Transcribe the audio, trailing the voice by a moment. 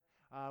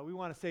We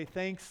want to say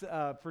thanks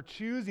for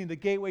choosing the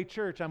Gateway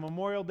Church on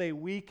Memorial Day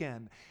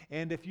weekend.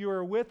 And if you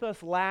were with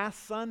us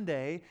last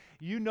Sunday,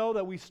 you know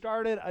that we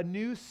started a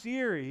new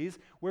series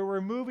where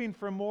we're moving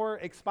from more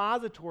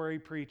expository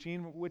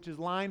preaching, which is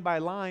line by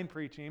line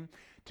preaching,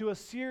 to a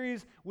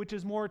series which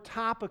is more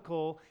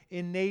topical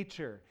in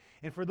nature.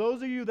 And for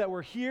those of you that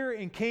were here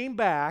and came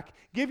back,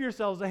 give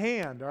yourselves a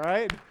hand, all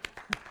right?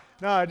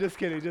 No, just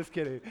kidding, just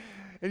kidding.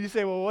 And you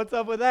say, well, what's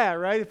up with that,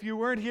 right? If you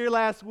weren't here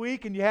last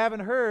week and you haven't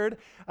heard,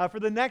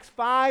 for the next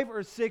 5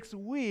 or 6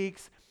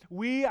 weeks,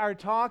 we are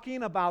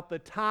talking about the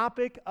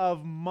topic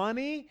of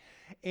money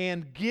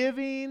and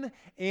giving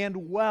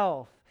and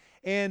wealth.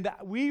 And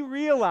we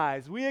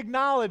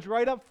acknowledge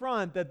right up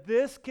front that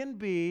this can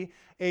be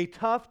a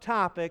tough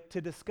topic to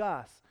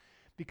discuss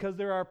because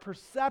there are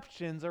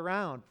perceptions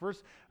around.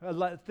 First,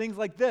 things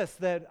like this,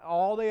 that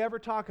all they ever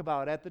talk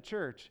about at the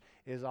church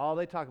is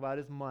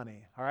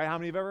money. All right, how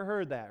many have ever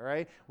heard that,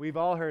 right? We've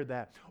all heard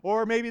that.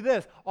 Or maybe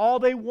this, all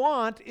they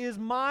want is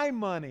my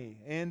money.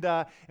 And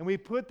we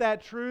put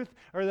that truth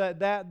or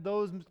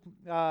those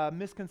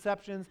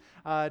misconceptions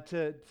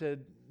to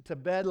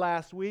bed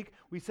last week.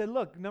 We said,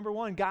 look, number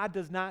one, God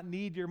does not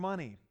need your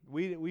money.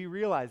 We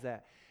realize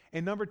that.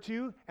 And number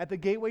two, at the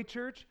Gateway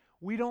Church,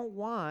 we don't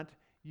want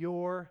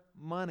your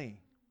money.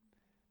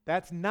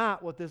 That's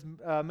not what this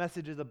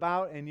message is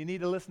about, and you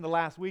need to listen to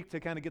last week to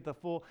kind of get the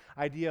full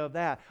idea of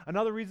that.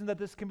 Another reason that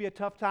this can be a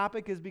tough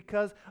topic is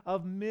because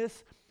of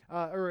incorrect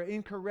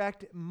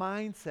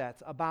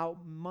mindsets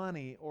about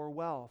money or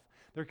wealth.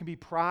 There can be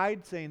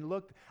pride saying,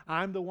 look,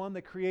 I'm the one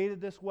that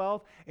created this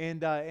wealth,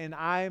 and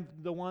I'm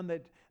the one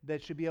that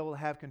should be able to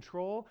have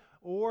control.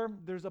 Or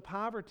there's a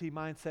poverty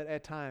mindset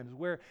at times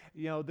where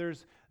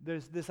there's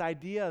this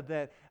idea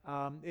that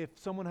if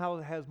someone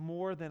has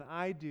more than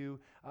I do,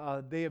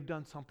 they have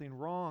done something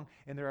wrong,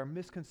 and there are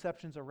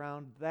misconceptions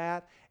around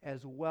that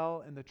as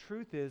well. And the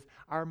truth is,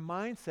 our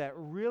mindset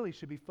really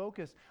should be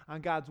focused on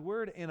God's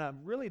Word and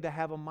really to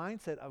have a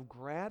mindset of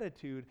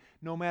gratitude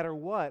no matter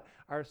what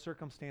our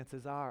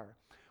circumstances are.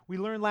 We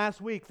learned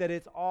last week that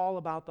it's all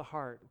about the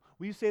heart.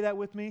 Will you say that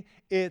with me?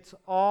 It's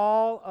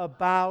all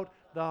about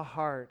the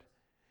heart.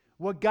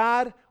 What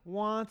God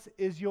wants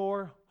is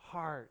your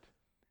heart.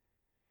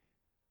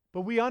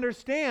 But we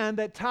understand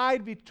that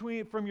tied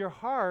from your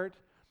heart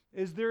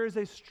is there is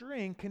a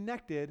string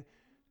connected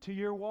to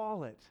your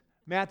wallet.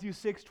 Matthew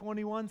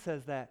 6:21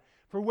 says that.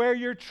 For where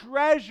your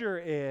treasure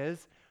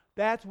is,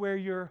 that's where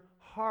your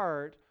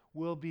heart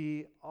will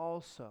be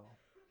also.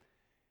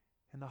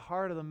 And the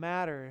heart of the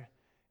matter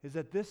is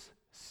that this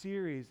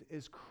series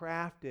is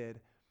crafted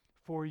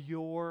for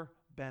your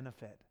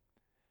benefit.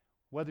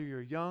 Whether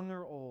you're young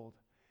or old,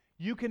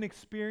 you can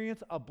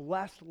experience a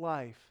blessed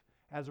life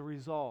as a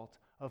result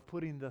of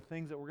putting the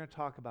things that we're going to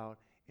talk about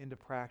into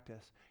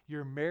practice.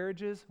 Your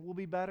marriages will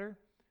be better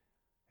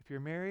if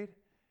you're married.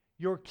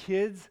 Your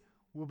kids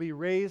will be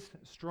raised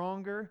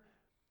stronger.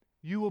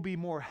 You will be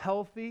more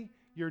healthy.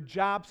 Your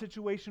job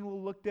situation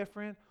will look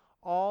different,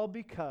 all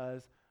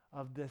because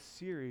of this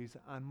series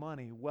on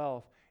money,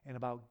 wealth, and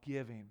about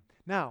giving.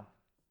 Now,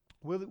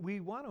 we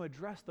want to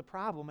address the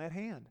problem at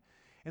hand.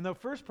 And the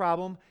first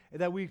problem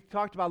that we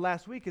talked about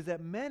last week is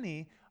that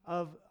many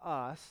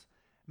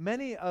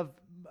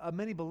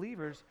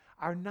believers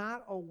are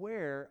not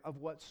aware of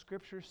what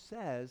Scripture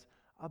says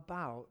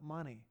about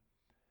money.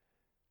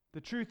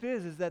 The truth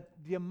is that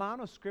the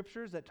amount of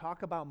scriptures that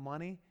talk about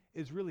money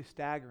is really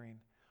staggering.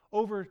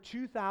 Over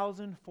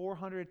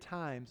 2,400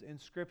 times in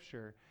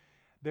Scripture,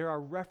 there are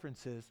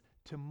references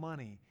to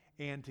money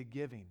and to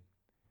giving.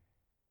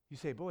 You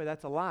say, boy,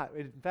 that's a lot.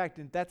 In fact,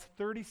 that's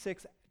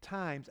 36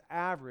 times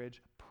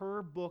average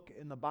per book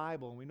in the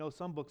Bible, and we know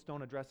some books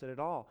don't address it at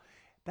all.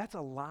 That's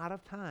a lot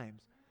of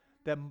times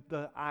that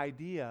the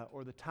idea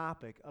or the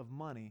topic of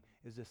money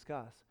is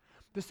discussed.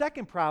 The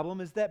second problem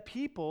is that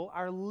people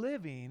are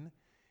living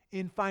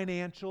in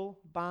financial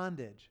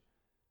bondage.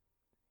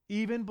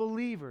 Even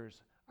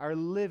believers are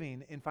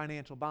living in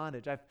financial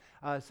bondage.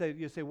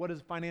 You say, what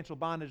does financial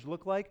bondage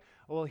look like?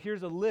 Well,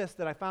 here's a list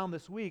that I found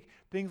this week.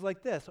 Things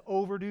like this: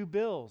 overdue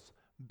bills,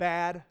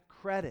 bad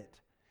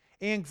credit,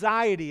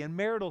 anxiety and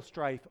marital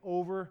strife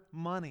over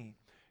money,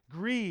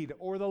 greed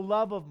or the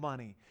love of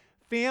money,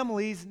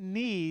 families'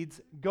 needs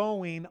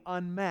going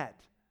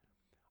unmet,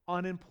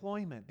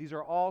 unemployment. These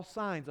are all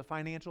signs of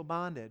financial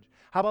bondage.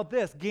 How about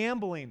this?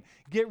 Gambling,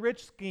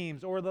 get-rich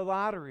schemes, or the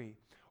lottery,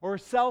 or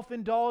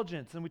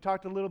self-indulgence, and we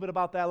talked a little bit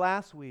about that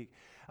last week.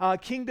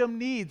 Kingdom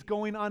needs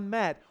going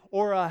unmet,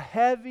 or a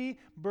heavy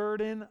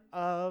burden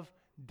of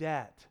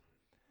debt.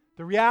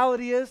 The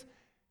reality is,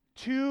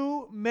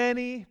 too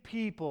many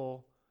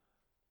people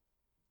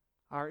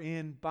are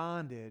in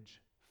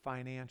bondage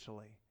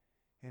financially,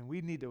 and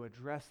we need to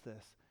address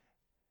this.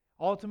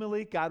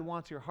 Ultimately, God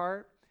wants your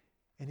heart,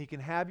 and He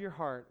can have your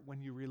heart when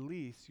you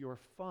release your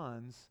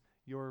funds,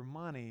 your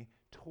money,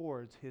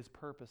 towards His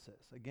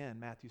purposes. Again,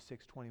 Matthew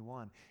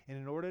 6:21. And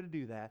in order to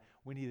do that,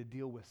 we need to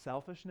deal with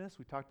selfishness.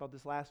 We talked about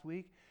this last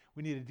week.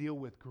 We need to deal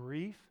with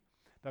grief,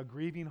 the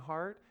grieving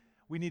heart.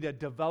 We need to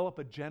develop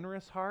a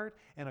generous heart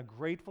and a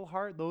grateful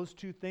heart. Those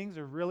two things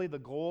are really the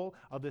goal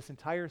of this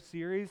entire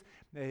series,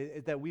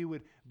 that we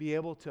would be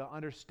able to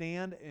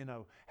understand and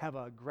have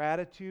a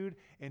gratitude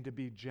and to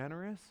be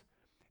generous.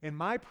 And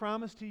my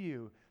promise to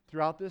you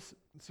throughout this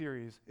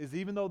series is,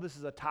 even though this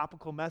is a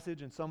topical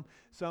message and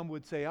some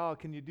would say, oh,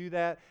 can you do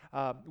that?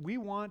 We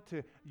want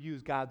to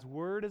use God's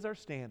Word as our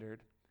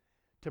standard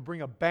to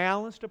bring a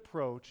balanced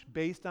approach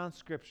based on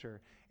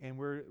Scripture, and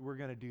we're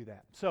going to do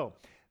that. So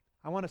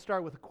I want to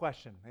start with a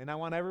question, and I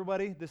want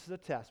everybody, this is a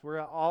test, where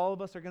all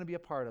of us are going to be a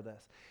part of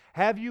this.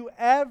 Have you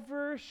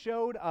ever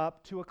showed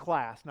up to a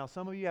class? Now,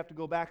 some of you have to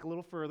go back a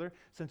little further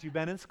since you've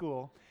been in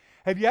school.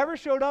 Have you ever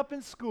showed up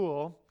in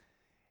school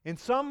in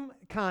some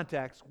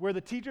context where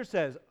the teacher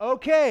says,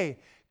 okay,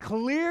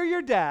 clear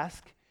your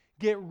desk,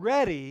 get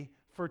ready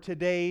for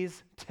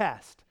today's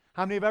test?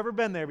 How many have ever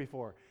been there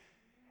before?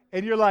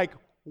 And you're like,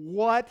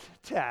 what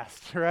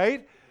test,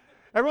 right?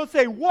 Everyone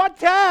say, what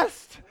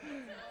test?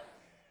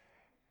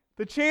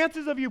 The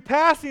chances of you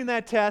passing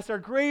that test are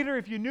greater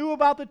if you knew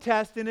about the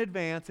test in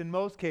advance. In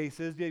most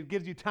cases, it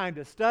gives you time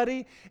to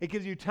study. It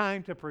gives you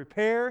time to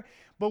prepare.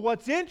 But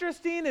what's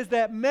interesting is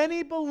that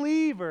many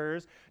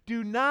believers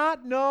do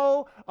not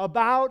know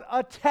about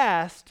a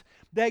test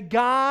that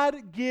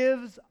God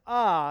gives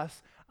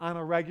us on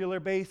a regular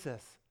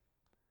basis.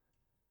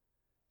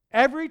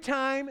 Every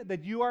time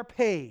that you are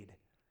paid,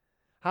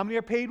 how many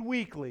are paid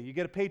weekly? You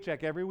get a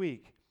paycheck every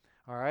week,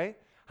 all right?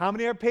 How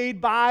many are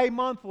paid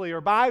bi-monthly or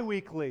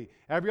bi-weekly,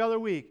 every other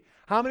week?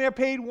 How many are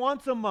paid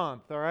once a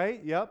month, all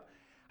right? Yep.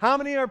 How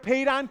many are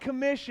paid on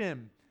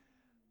commission?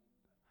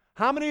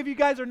 How many of you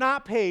guys are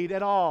not paid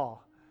at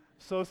all?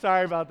 So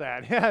sorry about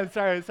that. Yeah,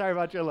 sorry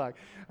about your luck.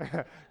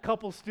 A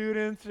couple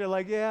students are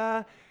like,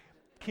 yeah,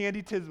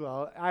 Candy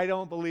Tiswell, I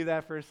don't believe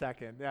that for a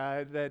second,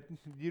 that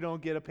you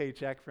don't get a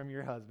paycheck from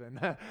your husband.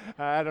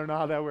 I don't know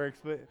how that works,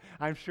 but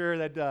I'm sure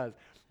that does.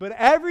 But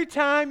every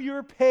time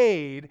you're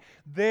paid,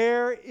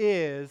 there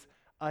is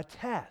a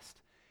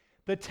test.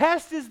 The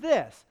test is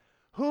this: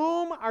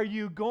 whom are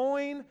you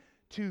going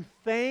to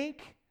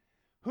thank?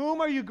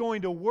 Whom are you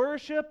going to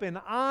worship and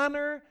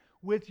honor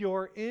with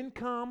your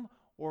income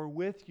or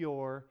with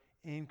your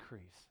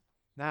increase?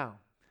 Now,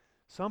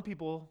 some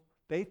people,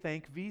 they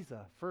thank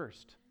Visa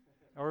first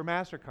or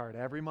MasterCard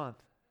every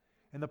month.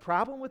 And the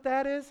problem with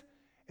that is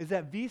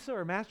that Visa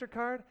or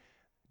MasterCard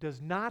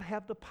does not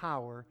have the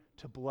power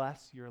to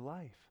bless your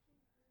life.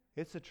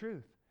 It's the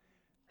truth.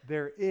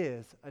 There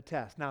is a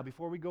test. Now,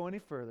 before we go any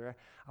further,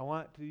 I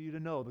want you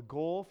to know the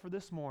goal for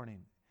this morning,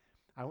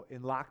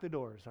 and lock the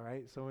doors, all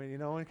right, so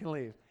no one can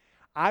leave.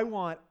 I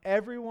want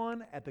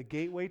everyone at the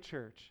Gateway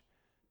Church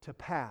to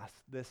pass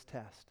this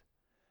test.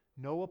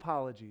 No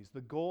apologies.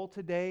 The goal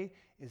today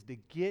is to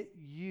get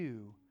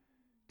you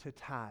to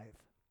tithe,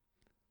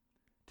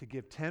 to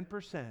give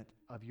 10%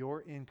 of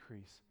your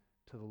increase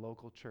to the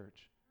local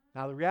church.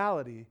 Now, the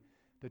reality,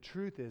 the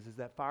truth is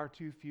that far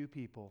too few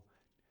people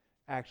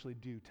actually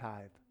do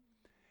tithe.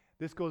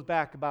 This goes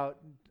back about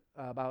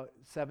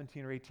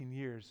 17 or 18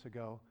 years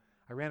ago.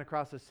 I ran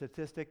across a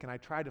statistic, and I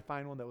tried to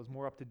find one that was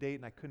more up to date,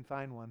 and I couldn't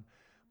find one.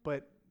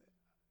 But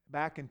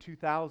back in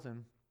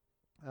 2000,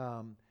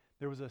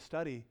 there was a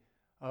study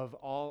of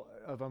all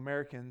of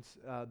Americans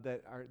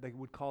they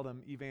would call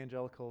them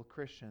evangelical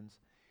Christians,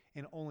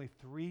 and only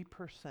 3%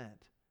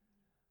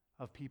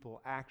 of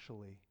people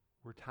actually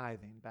were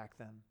tithing back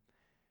then.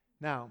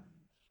 Now,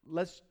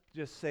 let's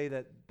just say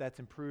that that's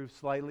improved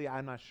slightly.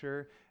 I'm not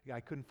sure. I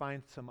couldn't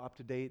find some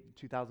up-to-date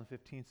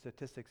 2015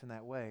 statistics in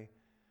that way.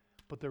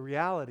 But the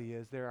reality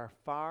is there are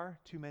far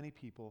too many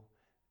people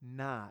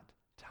not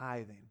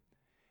tithing.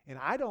 And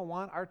I don't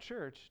want our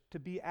church to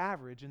be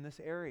average in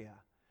this area.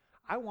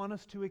 I want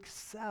us to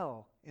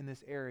excel in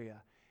this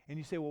area. And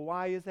you say, well,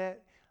 why is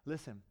that?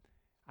 Listen,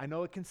 I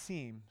know it can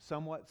seem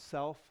somewhat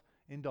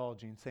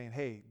self-indulging, saying,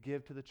 hey,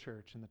 give to the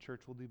church and the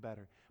church will do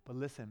better. But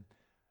listen,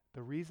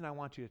 the reason I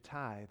want you to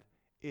tithe,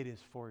 it is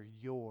for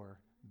your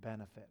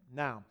benefit.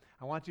 Now,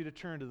 I want you to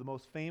turn to the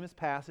most famous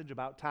passage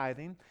about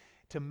tithing,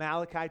 to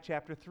Malachi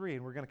chapter 3,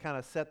 and we're going to kind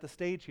of set the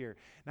stage here.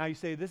 Now you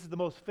say, this is the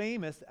most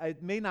famous.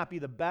 It may not be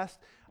the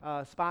best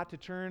spot to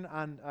turn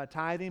on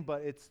tithing,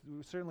 but it's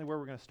certainly where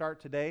we're going to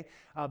start today.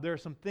 There are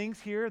some things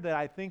here that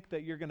I think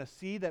that you're going to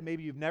see that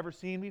maybe you've never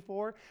seen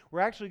before. We're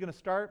actually going to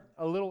start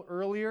a little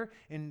earlier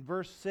in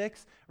verse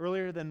 6,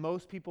 earlier than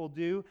most people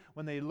do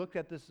when they look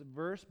at this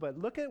verse, but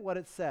look at what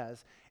it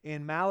says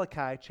in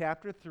Malachi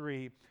chapter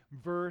 3,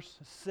 verse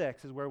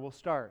 6 is where we'll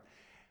start.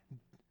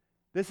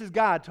 This is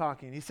God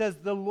talking. He says,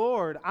 the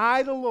Lord,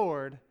 I the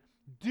Lord,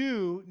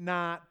 do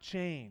not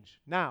change.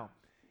 Now,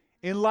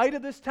 in light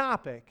of this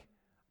topic,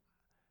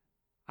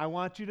 I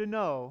want you to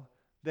know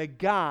that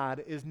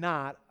God is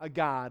not a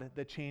God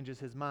that changes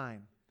his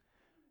mind.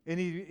 And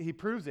he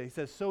proves it. He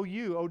says, so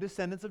you, O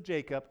descendants of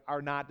Jacob,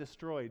 are not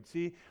destroyed.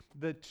 See,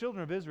 the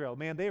children of Israel,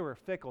 man, they were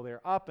fickle. They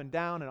were up and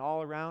down and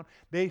all around.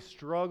 They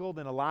struggled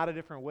in a lot of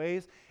different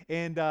ways.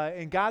 And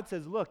God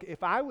says, look,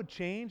 if I would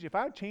change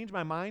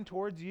my mind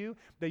towards you,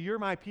 that you're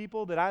my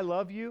people, that I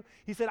love you,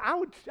 he said, I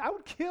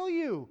would kill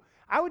you.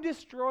 I would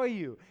destroy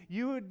you.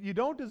 You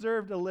don't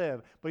deserve to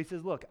live. But he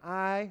says, look,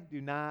 I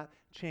do not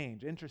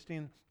change.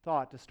 Interesting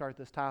thought to start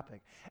this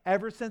topic.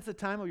 Ever since the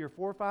time of your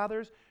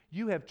forefathers,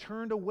 you have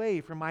turned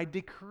away from my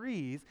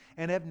decrees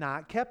and have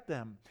not kept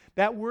them.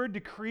 That word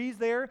decrees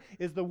there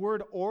is the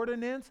word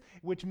ordinance,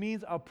 which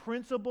means a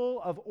principle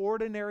of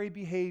ordinary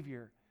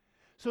behavior.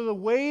 So the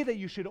way that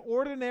you should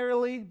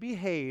ordinarily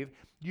behave,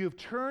 you have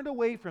turned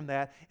away from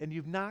that and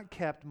you've not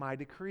kept my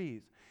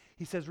decrees.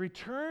 He says,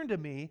 return to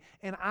me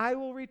and I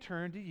will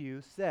return to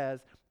you,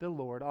 says the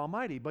Lord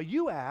Almighty. But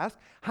you ask,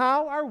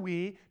 how are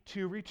we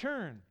to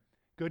return?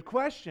 Good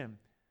question.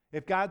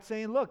 If God's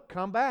saying, look,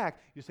 come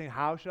back, you're saying,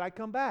 how should I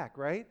come back,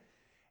 right?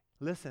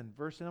 Listen,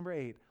 verse number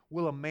 8.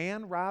 Will a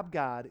man rob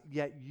God,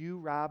 yet you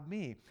rob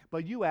me?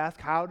 But you ask,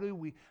 how do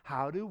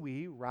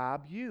we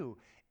rob you?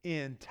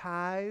 In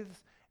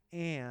tithes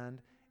and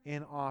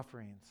in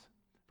offerings.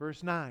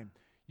 Verse 9.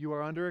 You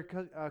are under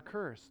a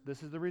curse.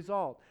 This is the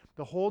result.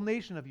 The whole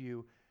nation of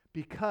you,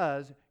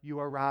 because you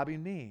are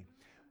robbing me.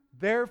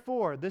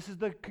 Therefore, this is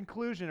the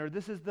conclusion, or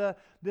this is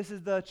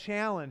the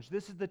challenge.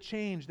 This is the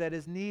change that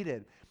is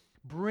needed.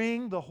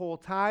 Bring the whole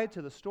tithe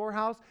to the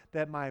storehouse,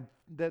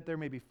 that there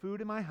may be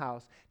food in my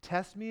house.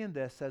 Test me in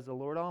this, says the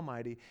Lord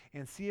Almighty,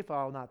 and see if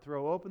I will not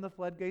throw open the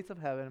floodgates of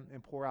heaven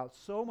and pour out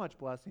so much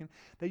blessing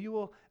that you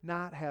will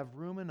not have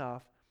room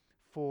enough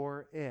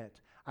for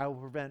it. I will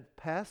prevent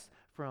pests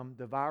from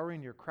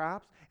devouring your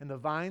crops, and the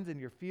vines in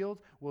your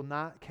fields will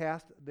not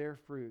cast their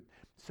fruit,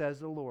 says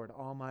the Lord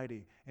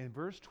Almighty. And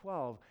verse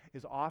 12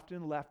 is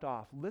often left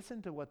off.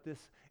 Listen to what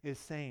this is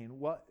saying.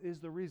 What is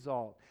the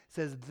result? It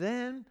says,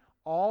 then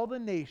all the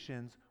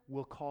nations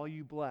will call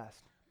you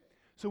blessed.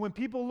 So when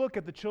people look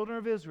at the children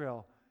of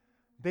Israel,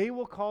 they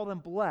will call them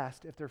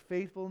blessed if they're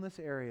faithful in this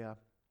area.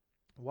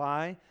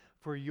 Why?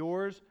 For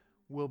yours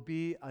will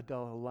be a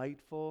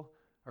delightful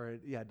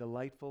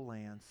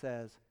land,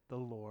 says the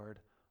Lord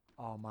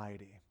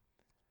Almighty.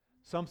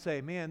 Some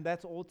say, man,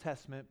 that's Old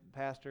Testament,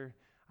 Pastor.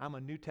 I'm a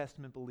New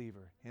Testament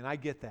believer, and I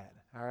get that.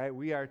 All right,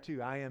 we are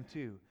too. I am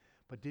too.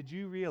 But did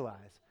you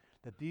realize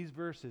that these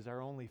verses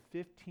are only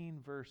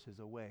 15 verses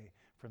away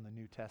from the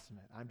New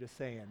Testament? I'm just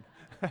saying.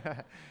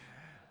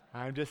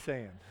 I'm just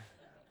saying.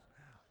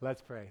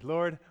 Let's pray.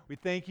 Lord, we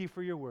thank you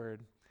for your word.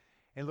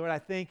 And Lord, I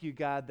thank you,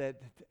 God,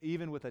 that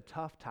even with a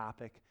tough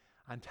topic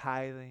on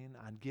tithing,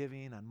 on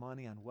giving, on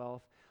money, on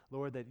wealth,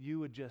 Lord, that you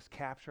would just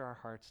capture our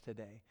hearts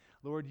today.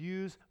 Lord,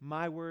 use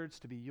my words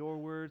to be your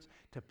words,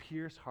 to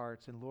pierce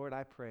hearts. And Lord,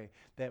 I pray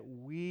that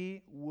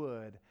we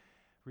would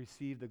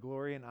receive the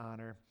glory and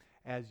honor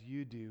as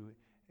you do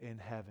in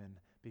heaven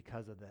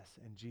because of this.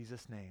 In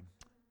Jesus' name.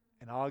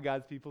 And all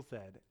God's people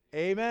said,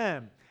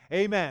 amen.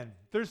 Amen.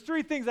 There's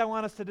three things I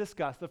want us to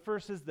discuss. The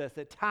first is this,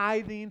 that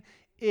tithing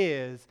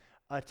is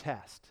a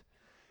test.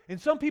 And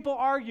some people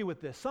argue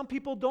with this. Some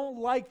people don't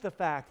like the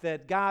fact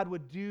that God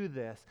would do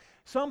this.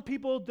 Some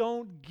people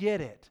don't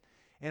get it.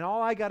 And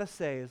all I got to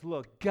say is,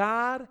 look,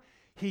 God,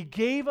 He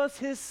gave us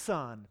His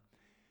Son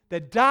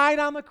that died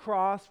on the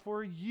cross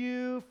for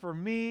you, for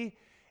me,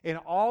 and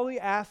all He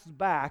asks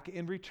back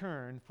in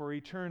return for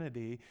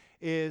eternity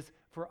is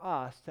for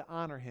us to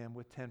honor Him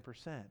with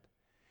 10%.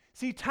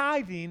 See,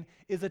 tithing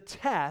is a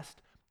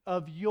test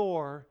of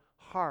your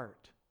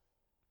heart.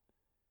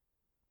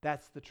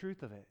 That's the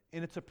truth of it.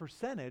 And it's a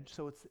percentage,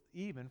 so it's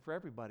even for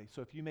everybody.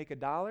 So if you make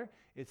 $1,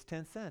 it's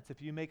 10 cents.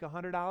 If you make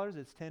 $100,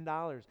 it's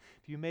 $10.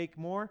 If you make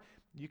more,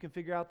 you can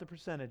figure out the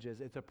percentages.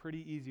 It's a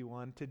pretty easy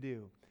one to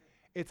do.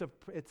 It's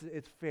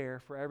fair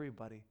for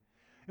everybody.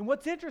 And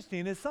what's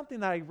interesting is something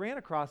that I ran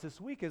across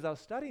this week as I was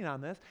studying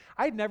on this.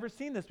 I'd never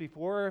seen this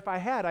before, or if I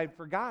had, I'd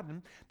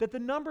forgotten, that the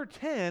number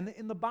 10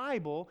 in the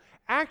Bible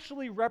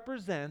actually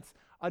represents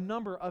a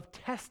number of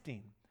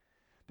testing.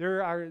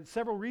 There are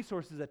several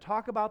resources that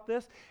talk about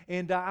this,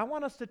 and I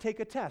want us to take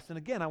a test. And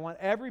again, I want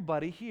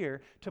everybody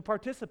here to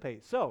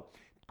participate. So,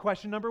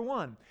 question number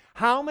 1.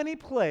 How many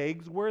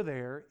plagues were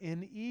there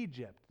in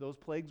Egypt? Those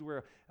plagues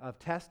were of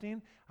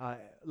testing.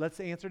 Let's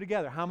answer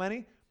together. How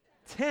many?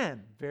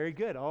 10. Very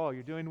good. Oh,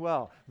 you're doing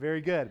well.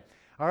 Very good.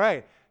 All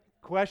right.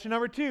 Question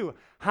number 2.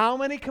 How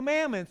many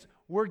commandments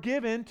were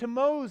given to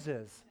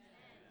Moses?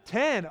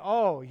 10.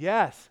 Oh,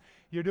 yes.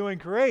 You're doing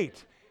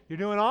great. You're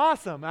doing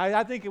awesome.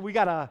 I think we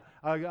got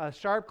a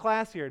sharp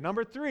class here.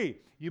 Number 3.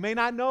 You may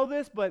not know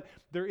this, but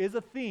there is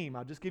a theme.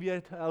 I'll just give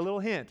you a little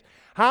hint.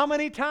 How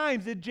many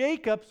times did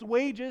Jacob's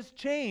wages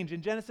change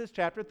in Genesis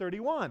chapter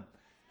 31?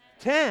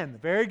 10.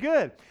 Very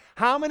good.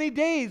 How many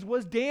days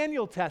was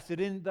Daniel tested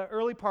in the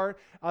early part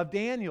of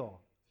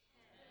Daniel?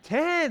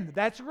 10.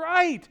 That's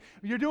right.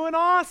 You're doing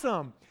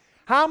awesome.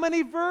 How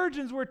many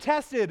virgins were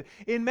tested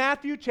in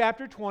Matthew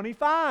chapter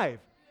 25? 10.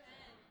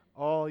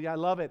 Oh, yeah, I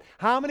love it.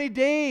 How many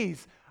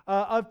days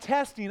of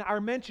testing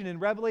are mentioned in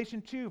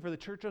Revelation 2 for the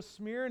church of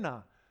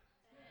Smyrna?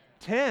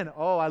 10.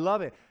 Oh, I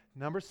love it.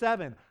 Number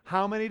 7.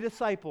 How many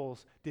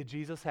disciples did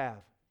Jesus have?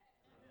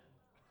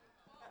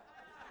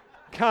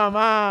 Come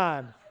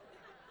on.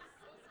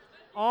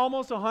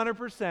 Almost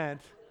 100%.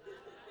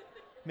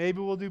 Maybe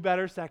we'll do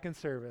better second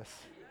service.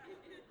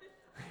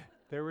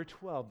 There were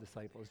 12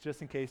 disciples,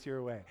 just in case you're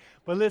away.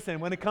 But listen,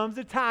 when it comes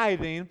to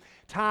tithing,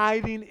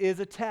 tithing is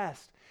a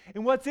test.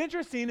 And what's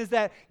interesting is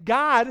that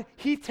God,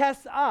 He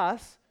tests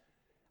us.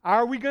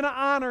 Are we going to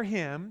honor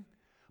Him?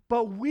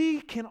 But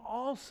we can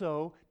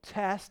also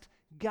test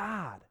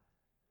God.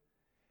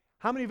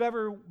 How many have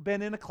ever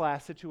been in a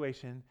class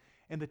situation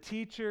and the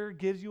teacher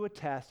gives you a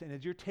test, and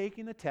as you're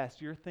taking the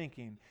test, you're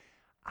thinking,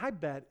 I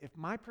bet if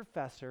my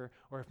professor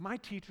or if my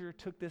teacher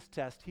took this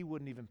test, he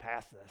wouldn't even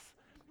pass this.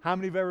 How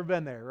many have ever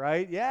been there,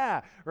 right?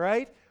 Yeah,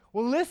 right?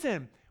 Well,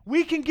 listen,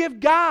 we can give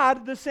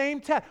God the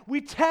same test. We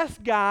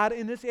test God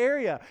in this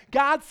area.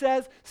 God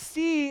says,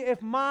 see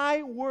if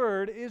my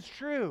word is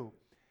true.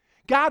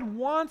 God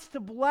wants to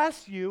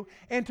bless you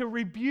and to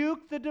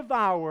rebuke the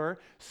devourer,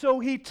 so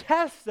He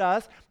tests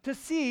us to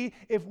see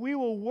if we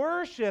will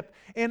worship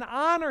and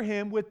honor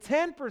Him with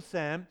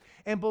 10%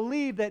 and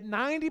believe that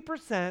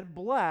 90%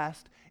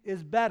 blessed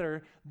is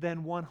better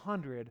than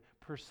 100%.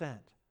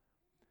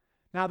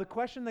 Now, the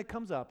question that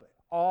comes up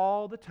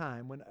all the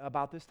time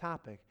about this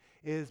topic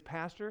is,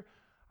 Pastor,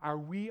 are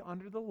we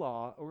under the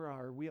law or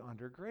are we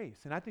under grace?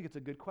 And I think it's a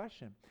good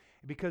question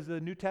because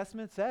the New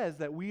Testament says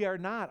that we are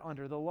not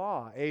under the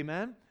law.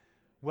 Amen?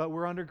 Well,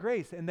 we're under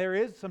grace, and there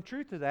is some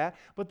truth to that.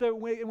 But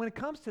when it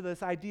comes to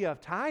this idea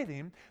of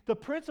tithing, the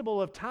principle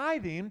of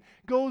tithing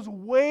goes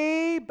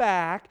way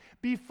back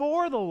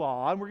before the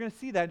law, and we're going to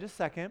see that in just a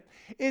second.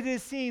 It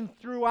is seen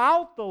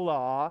throughout the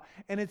law,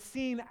 and it's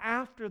seen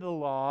after the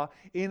law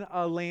in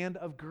a land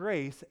of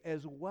grace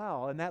as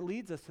well. And that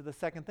leads us to the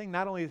second thing.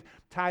 Not only is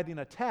tithing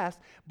a test,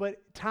 but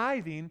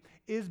tithing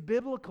is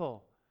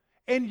biblical.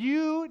 And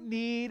you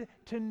need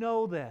to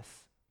know this.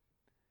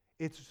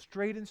 It's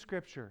straight in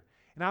Scripture.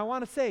 And I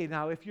want to say,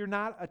 now, if you're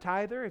not a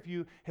tither, if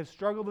you have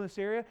struggled in this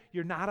area,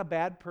 you're not a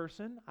bad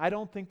person. I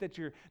don't think that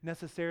you're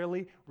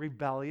necessarily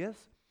rebellious.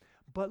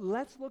 But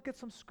let's look at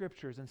some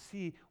scriptures and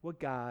see what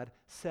God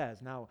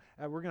says. Now,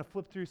 we're going to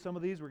flip through some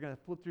of these. We're going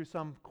to flip through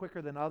some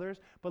quicker than others.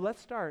 But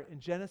let's start in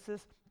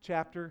Genesis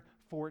chapter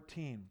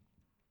 14.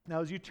 Now,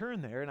 as you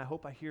turn there, and I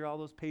hope I hear all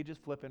those pages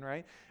flipping,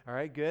 right? All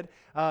right, good.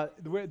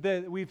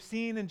 We've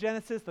seen in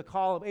Genesis the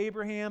call of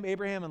Abraham.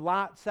 Abraham and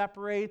Lot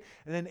separate,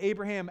 and then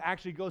Abraham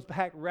actually goes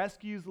back,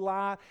 rescues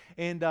Lot.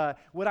 And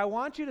what I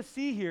want you to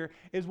see here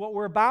is what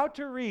we're about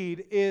to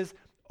read is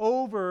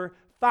over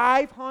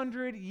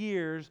 500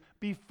 years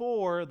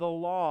before the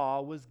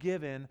law was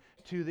given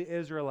to the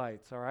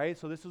Israelites, all right?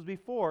 So this was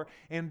before.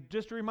 And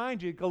just to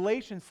remind you,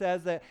 Galatians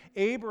says that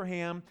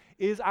Abraham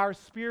is our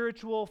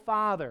spiritual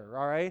father,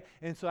 all right?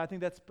 And so I think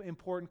that's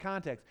important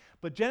context.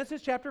 But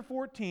Genesis chapter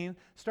 14,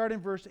 start in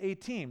verse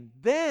 18.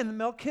 Then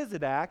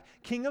Melchizedek,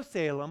 king of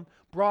Salem,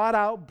 brought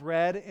out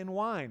bread and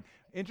wine.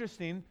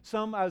 Interesting.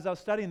 Some, as I was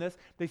studying this,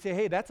 they say,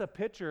 hey, that's a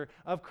picture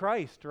of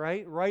Christ,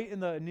 right? Right in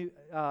the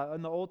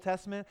Old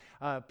Testament,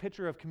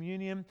 picture of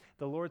communion,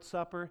 the Lord's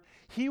Supper.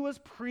 He was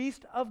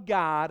priest of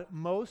God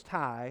Most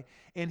High,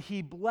 and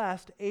he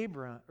blessed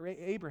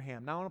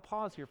Abraham. Now I want to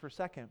pause here for a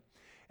second.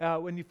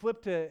 When you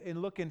flip to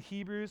and look in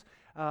Hebrews,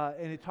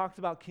 and it talks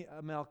about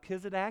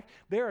Melchizedek,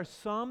 there are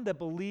some that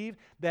believe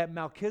that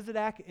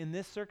Melchizedek in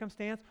this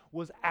circumstance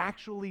was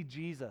actually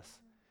Jesus.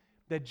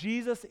 That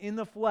Jesus in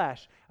the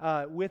flesh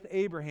with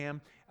Abraham,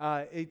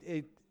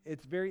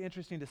 it's very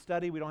interesting to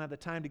study. We don't have the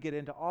time to get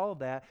into all of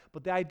that.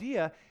 But the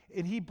idea,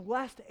 and he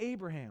blessed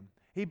Abraham.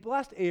 He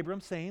blessed Abram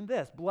saying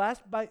this,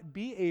 blessed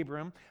be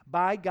Abram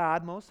by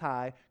God Most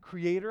High,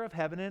 creator of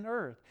heaven and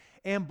earth.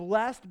 And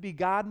blessed be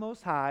God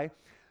Most High,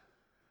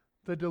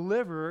 who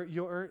delivered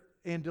your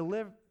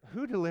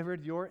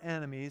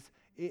enemies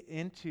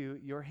into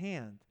your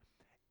hand.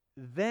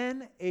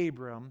 Then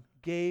Abram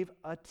gave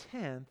a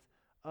tenth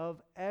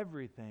of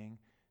everything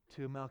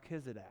to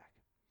Melchizedek.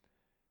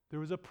 There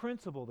was a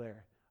principle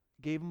there.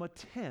 Gave him a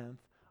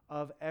tenth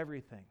of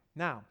everything.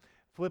 Now,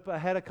 flip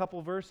ahead a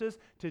couple verses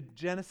to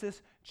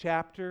Genesis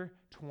chapter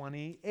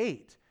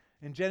 28.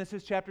 In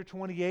Genesis chapter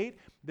 28,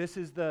 this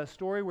is the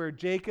story where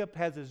Jacob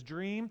has his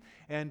dream,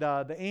 and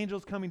the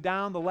angel's coming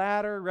down the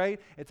ladder,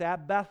 right? It's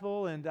at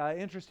Bethel, and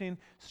interesting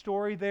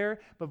story there.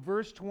 But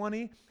verse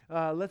 20,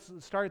 let's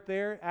start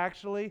there,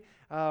 actually.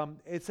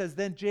 It says,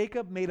 then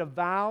Jacob made a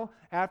vow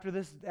after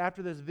this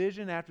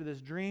vision, after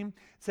this dream,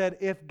 said,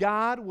 if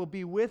God will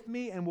be with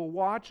me and will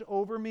watch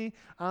over me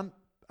on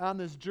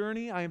this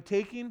journey I am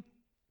taking,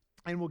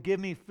 and will give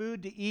me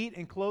food to eat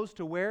and clothes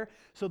to wear,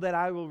 so that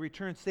I will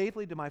return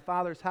safely to my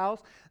father's house,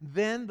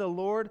 then the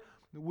Lord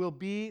will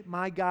be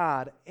my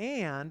God.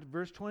 And,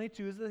 verse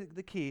 22 is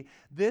the key,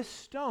 this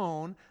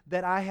stone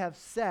that I have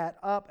set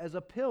up as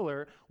a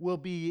pillar will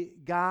be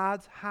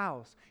God's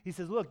house. He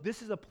says, look,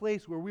 this is a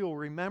place where we will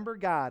remember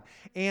God,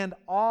 and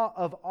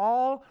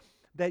all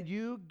that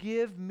you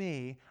give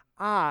me,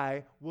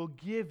 I will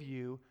give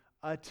you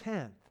a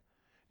tenth.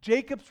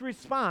 Jacob's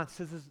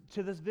response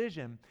to this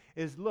vision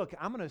is, look,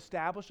 I'm going to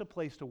establish a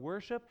place to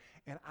worship,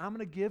 and I'm going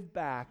to give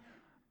back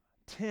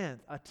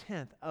a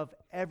tenth of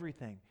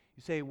everything.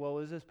 You say, well,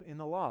 is this in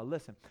the law?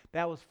 Listen,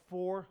 that was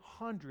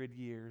 400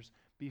 years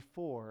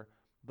before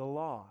the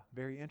law.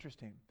 Very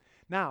interesting.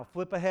 Now,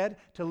 flip ahead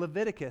to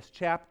Leviticus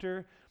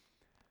chapter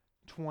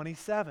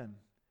 27.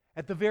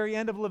 At the very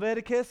end of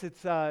Leviticus,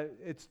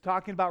 it's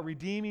talking about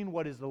redeeming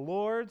what is the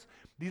Lord's.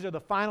 These are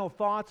the final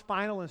thoughts,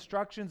 final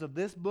instructions of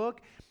this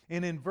book.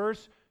 And in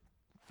verse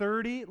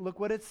 30, look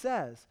what it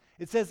says.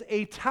 It says,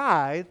 a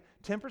tithe,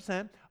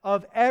 10%,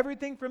 of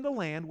everything from the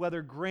land,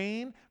 whether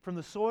grain from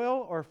the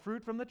soil or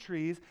fruit from the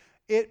trees,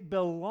 it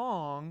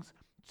belongs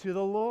to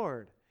the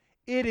Lord.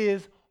 It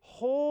is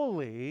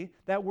holy.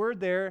 That word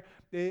there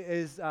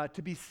is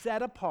to be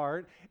set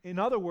apart. In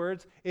other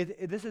words,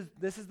 this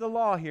is the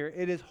law here.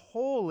 It is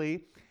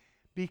holy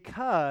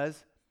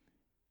because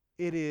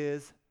it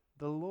is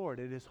the Lord.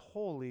 It is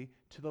holy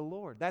to the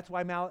Lord. That's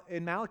why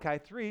in Malachi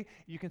 3,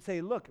 you can say,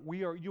 look,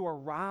 you are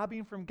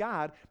robbing from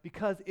God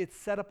because it's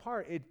set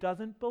apart. It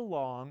doesn't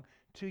belong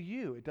to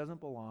you. It doesn't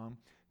belong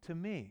to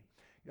me.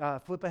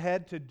 Flip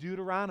ahead to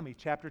Deuteronomy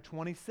chapter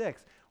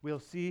 26. We'll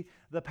see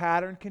the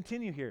pattern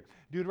continue here.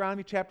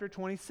 Deuteronomy chapter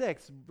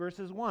 26,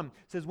 verses 1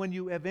 says, when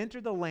you have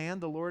entered the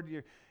land the Lord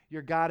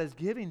your God is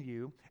giving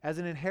you as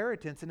an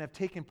inheritance and have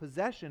taken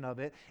possession of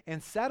it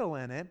and settle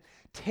in it,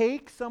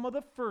 take some of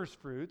the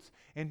first fruits,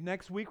 and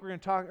next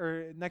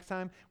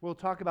time we'll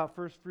talk about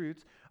first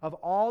fruits, of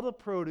all the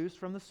produce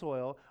from the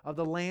soil of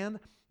the land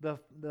the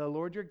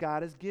Lord your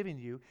God is giving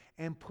you,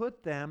 and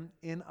put them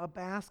in a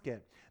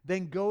basket.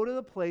 Then go to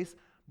the place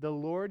the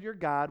Lord your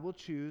God will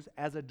choose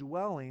as a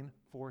dwelling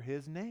for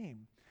his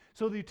name.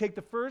 So you take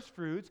the first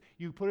fruits,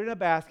 you put it in a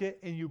basket,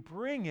 and you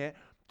bring it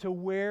to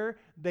where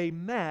they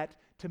met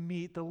to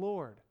meet the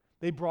Lord.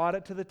 They brought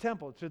it to the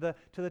temple, to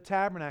the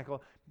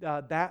tabernacle.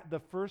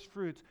 The first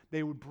fruits,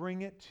 they would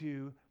bring it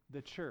to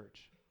the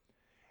church.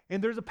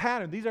 And there's a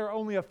pattern. These are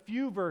only a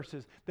few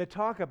verses that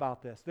talk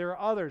about this. There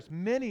are others,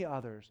 many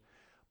others.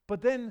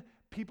 But then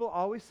people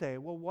always say,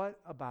 well, what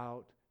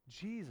about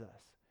Jesus?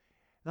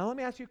 Now let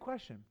me ask you a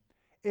question.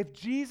 If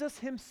Jesus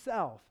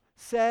himself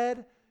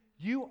said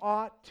you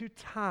ought to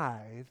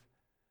tithe,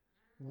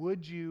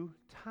 would you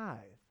tithe?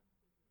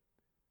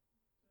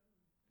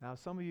 Now,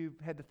 some of you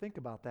had to think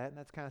about that, and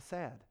that's kind of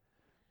sad.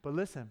 But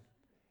listen,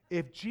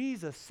 if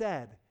Jesus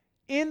said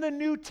in the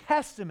New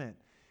Testament,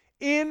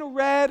 in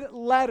red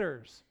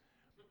letters,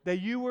 that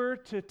you were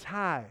to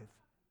tithe,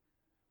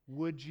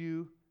 would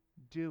you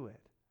do it?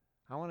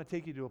 I want to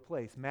take you to a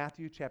place,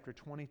 Matthew chapter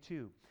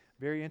 22.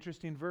 Very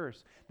interesting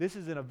verse. This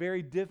is in a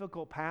very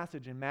difficult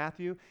passage in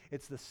Matthew.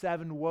 It's the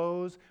 7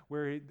 woes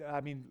where,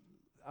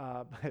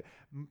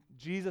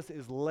 Jesus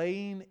is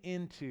laying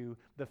into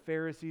the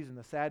Pharisees and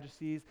the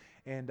Sadducees,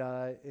 and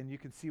you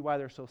can see why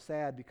they're so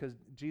sad, because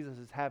Jesus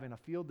is having a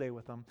field day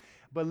with them.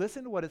 But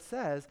listen to what it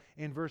says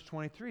in verse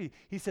 23.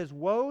 He says,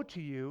 woe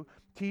to you,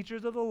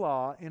 teachers of the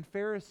law and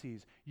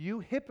Pharisees,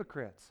 you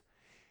hypocrites.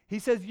 He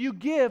says, you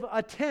give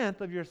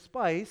 1/10 of your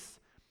spice,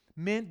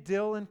 mint,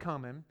 dill, and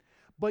cumin,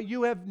 but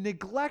you have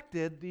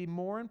neglected the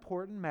more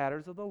important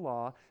matters of the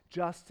law,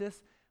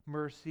 justice,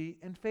 mercy,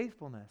 and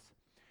faithfulness.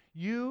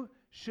 You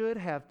should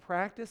have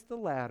practiced the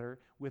latter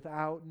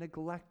without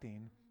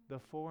neglecting the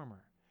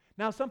former.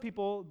 Now, some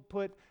people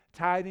put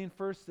tithing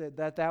first,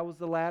 that was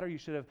the latter. You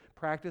should have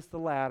practiced the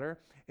latter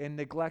and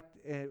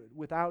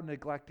without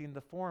neglecting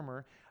the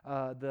former,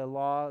 the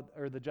law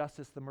or the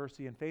justice, the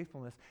mercy, and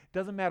faithfulness.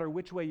 Doesn't matter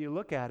which way you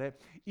look at it.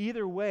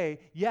 Either way,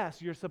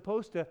 yes, you're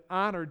supposed to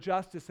honor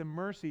justice and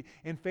mercy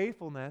and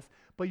faithfulness,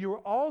 but you're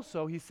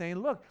also, he's saying,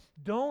 look,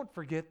 don't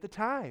forget the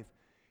tithe.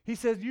 He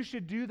says you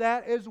should do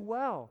that as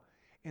well.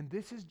 And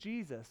this is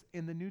Jesus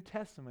in the New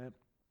Testament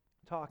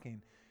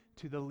talking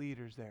to the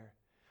leaders there.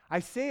 I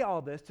say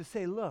all this to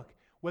say, look,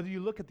 whether you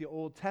look at the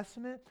Old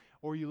Testament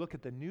or you look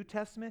at the New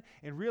Testament,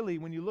 and really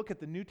when you look at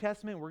the New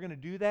Testament, we're going to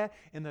do that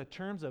in the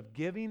terms of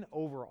giving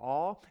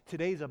overall.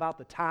 Today's about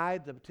the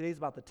tithe, today's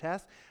about the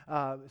test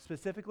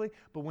specifically,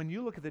 but when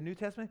you look at the New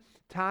Testament,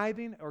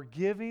 tithing or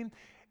giving,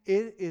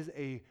 it is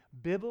a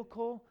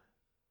biblical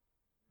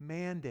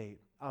mandate,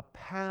 a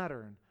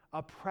pattern,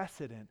 a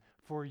precedent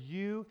for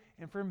you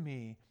and for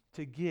me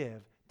to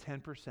give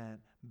 10%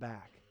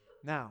 back.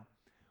 Now,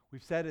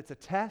 we've said it's a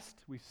test.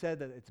 We've said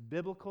that it's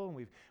biblical,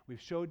 and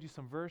we've showed you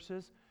some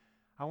verses.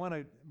 I want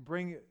to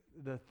bring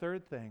the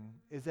third thing,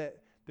 is that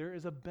there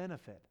is a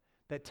benefit,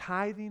 that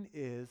tithing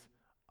is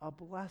a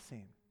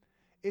blessing.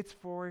 It's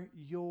for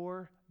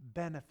your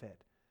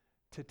benefit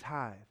to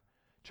tithe.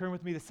 Turn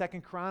with me to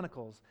 2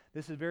 Chronicles.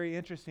 This is very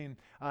interesting.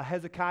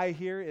 Hezekiah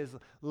here is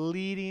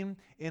leading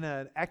in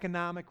an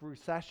economic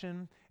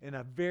recession in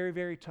a very,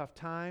 very tough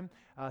time.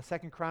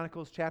 2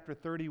 Chronicles chapter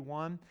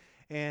 31.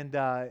 And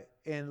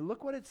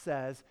look what it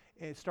says,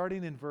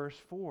 starting in verse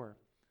 4.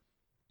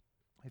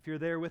 If you're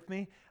there with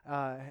me,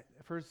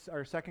 2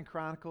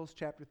 Chronicles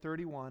chapter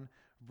 31,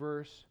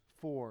 verse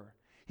 4.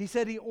 He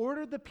said he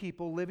ordered the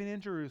people living in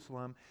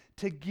Jerusalem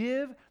to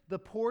give the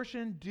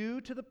portion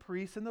due to the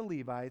priests and the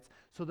Levites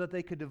so that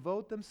they could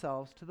devote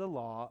themselves to the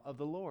law of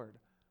the Lord.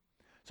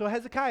 So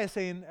Hezekiah is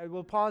saying,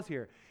 we'll pause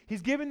here.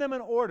 He's giving them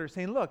an order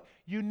saying, look,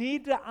 you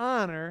need to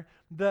honor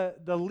the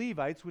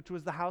Levites, which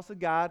was the house of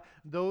God,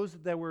 those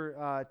that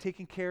were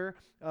taking care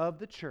of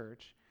the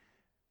church.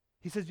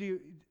 He says,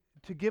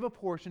 to give a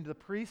portion to the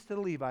priests, to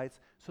the Levites,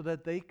 so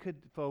that they could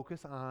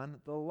focus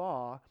on the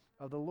law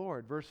of the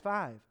Lord. Verse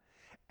 5.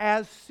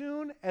 As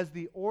soon as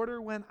the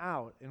order went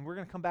out, and we're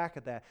going to come back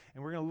at that,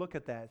 and we're going to look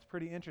at that. It's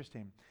pretty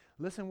interesting.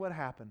 Listen what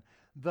happened.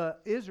 The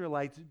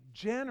Israelites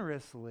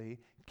generously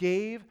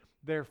gave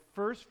their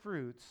first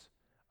fruits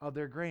of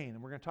their grain.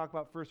 And we're going to talk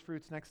about first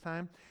fruits next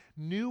time.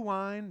 New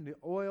wine, the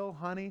oil,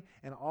 honey,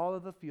 and all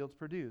of the fields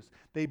produced.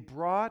 They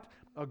brought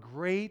a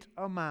great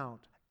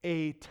amount,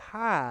 a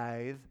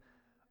tithe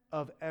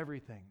of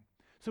everything.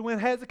 So when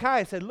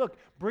Hezekiah said, look,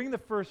 bring the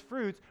first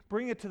fruits,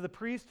 bring it to the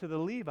priests, to the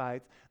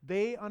Levites,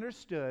 they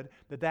understood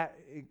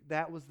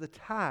that was the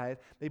tithe.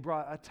 They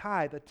brought a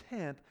tithe, a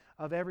tenth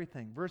of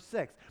everything. Verse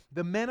 6,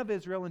 the men of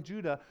Israel and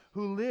Judah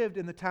who lived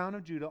in the town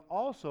of Judah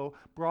also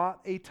brought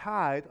a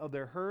tithe of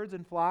their herds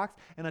and flocks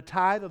and a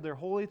tithe of their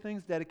holy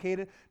things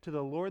dedicated to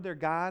the Lord their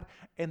God,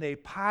 and they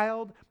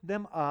piled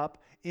them up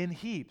in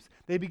heaps.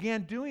 They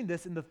began doing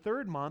this in the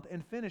 3rd month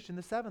and finished in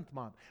the 7th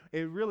month.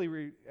 It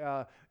really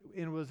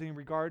it was in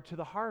regard to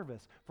the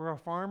harvest. For a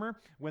farmer,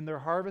 when their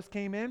harvest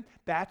came in,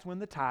 that's when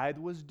the tithe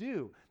was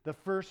due, the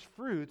first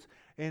fruits,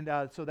 and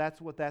so that's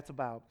what that's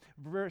about.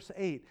 Verse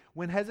 8,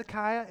 when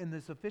Hezekiah and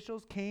his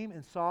officials came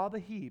and saw the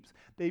heaps,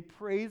 they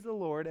praised the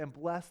Lord and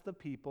blessed the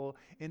people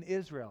in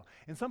Israel.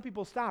 And some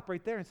people stop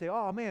right there and say,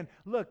 oh man,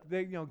 look,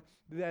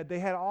 they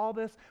had all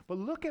this, but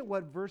look at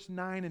what verse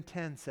 9 and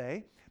 10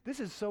 say. This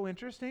is so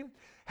interesting.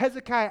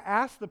 Hezekiah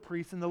asked the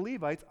priests and the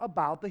Levites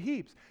about the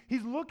heaps.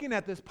 He's looking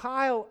at this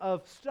pile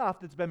of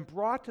stuff that's been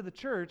brought to the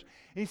church,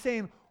 and he's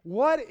saying,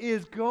 what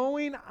is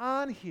going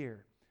on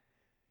here?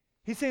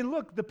 He's saying,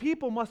 look, the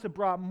people must have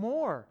brought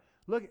more.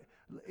 Look,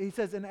 he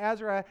says, and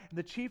Azariah,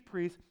 the chief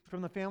priest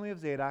from the family of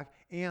Zadok,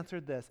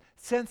 answered this.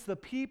 Since the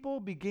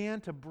people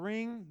began to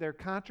bring their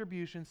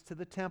contributions to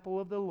the temple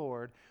of the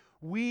Lord,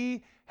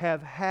 we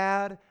have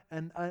had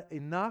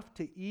enough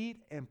to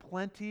eat and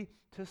plenty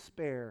to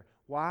spare.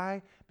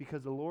 Why?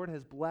 Because the Lord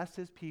has blessed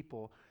his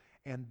people,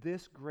 and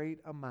this great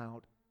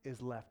amount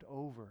is left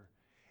over.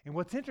 And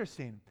what's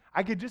interesting,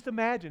 I could just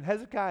imagine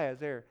Hezekiah is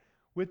there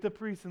with the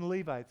priests and the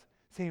Levites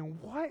saying,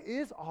 what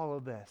is all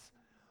of this?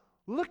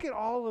 Look at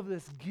all of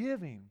this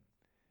giving.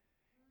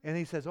 And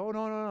he says, oh,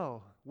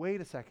 no. Wait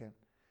a second.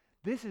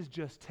 This is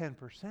just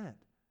 10%.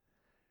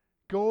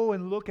 Go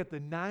and look at the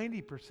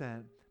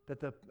 90%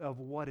 of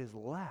what is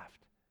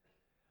left.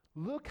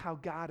 Look how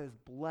God has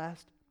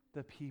blessed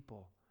the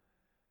people.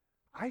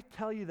 I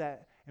tell you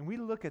that, and we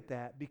look at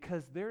that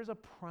because there's a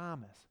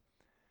promise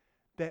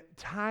that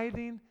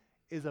tithing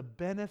is a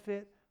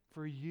benefit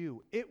for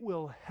you. It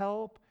will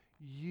help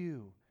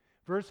you.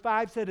 Verse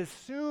 5 said, as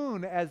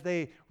soon as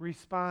they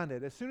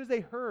responded, as soon as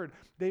they heard,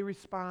 they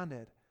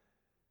responded.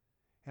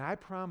 And I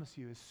promise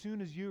you, as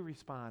soon as you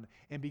respond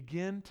and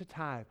begin to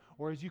tithe,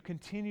 or as you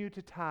continue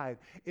to tithe,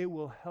 it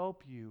will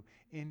help you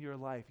in your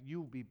life. You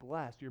will be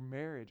blessed, your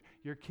marriage,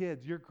 your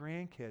kids, your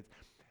grandkids.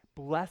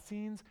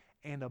 Blessings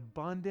and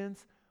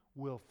abundance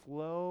will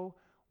flow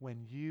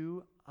when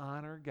you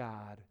honor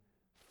God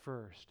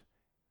first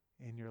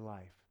in your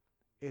life.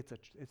 It's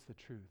the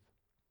truth.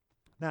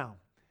 Now,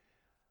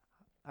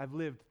 I've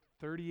lived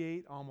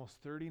 38, almost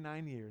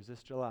 39 years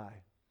this July.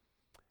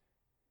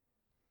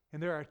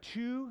 And there are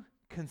 2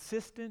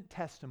 consistent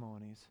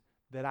testimonies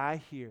that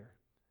I hear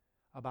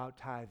about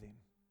tithing.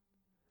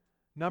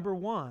 Number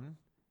 1,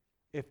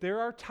 if there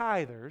are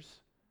tithers,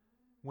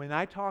 when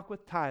I talk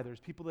with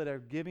tithers, people that are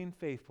giving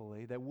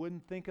faithfully, that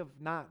wouldn't think of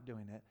not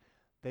doing it,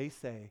 they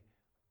say,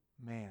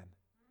 man,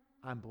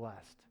 I'm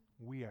blessed.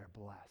 We are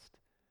blessed.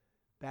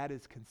 That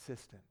is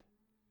consistent.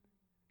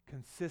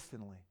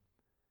 Consistently,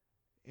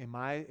 in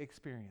my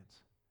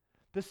experience.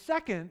 The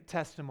second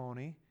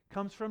testimony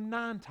comes from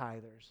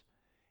non-tithers.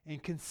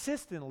 And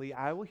consistently,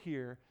 I will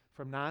hear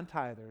from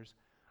non-tithers,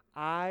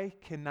 I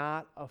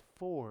cannot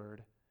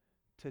afford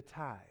to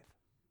tithe.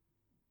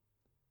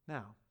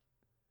 Now,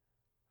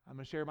 I'm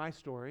going to share my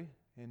story,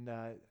 and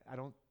I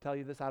don't tell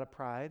you this out of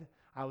pride.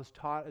 I was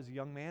taught as a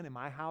young man in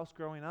my house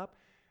growing up,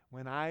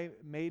 when I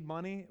made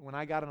money, when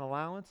I got an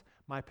allowance,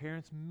 my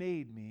parents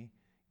made me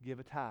give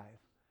a tithe.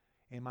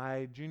 In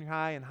my junior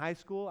high and high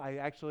school, I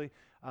actually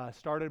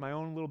started my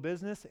own little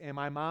business, and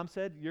my mom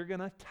said, you're going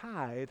to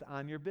tithe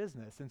on your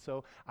business. And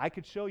so I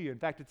could show you. In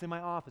fact, it's in my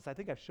office. I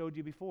think I've showed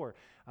you before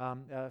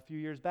a few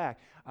years back.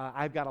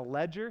 I've got a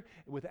ledger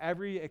with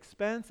every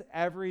expense,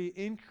 every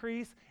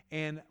increase,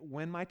 and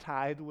when my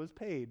tithe was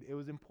paid. It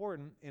was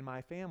important in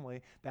my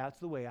family. That's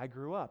the way I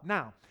grew up.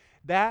 Now,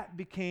 that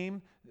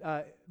became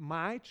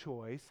my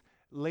choice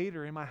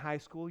later in my high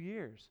school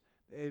years.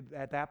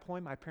 At that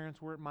point, my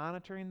parents weren't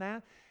monitoring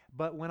that.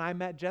 But when I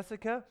met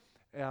Jessica,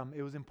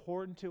 it was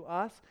important to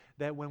us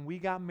that when we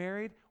got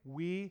married,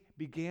 we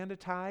began to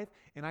tithe.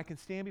 And I can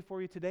stand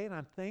before you today, and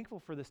I'm thankful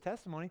for this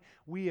testimony.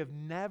 We have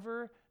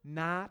never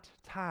not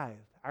tithed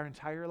our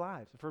entire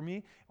lives, for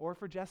me or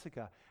for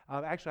Jessica.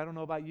 Actually, I don't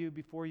know about you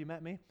before you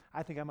met me.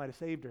 I think I might have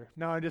saved her.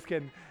 No, I'm just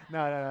kidding.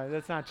 No,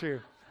 that's not true.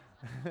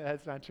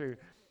 That's not true.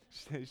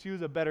 She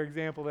was a better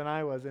example than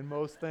I was in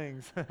most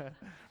things.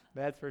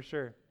 That's for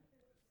sure.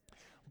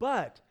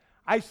 But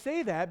I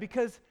say that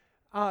because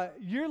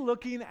you're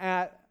looking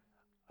at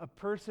a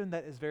person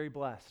that is very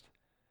blessed.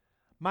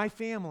 My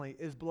family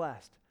is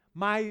blessed.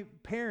 My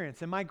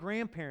parents and my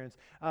grandparents,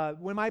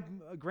 when my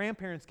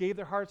grandparents gave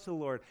their hearts to the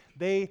Lord,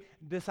 they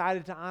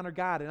decided to honor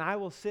God. And I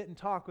will sit and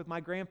talk with my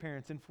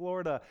grandparents in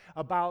Florida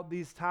about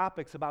these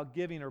topics, about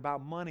giving or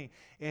about money.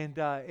 And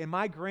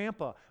my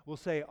grandpa will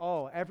say,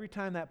 oh, every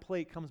time that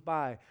plate comes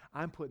by,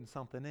 I'm putting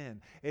something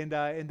in.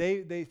 And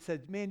they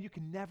said, man, you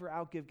can never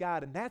outgive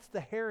God. And that's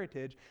the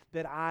heritage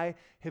that I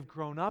have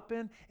grown up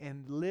in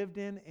and lived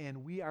in,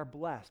 and we are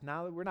blessed.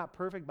 Now, we're not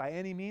perfect by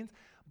any means,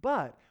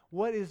 but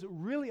what is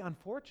really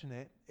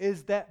unfortunate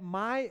is that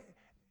my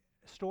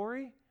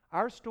story,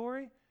 our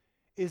story,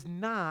 is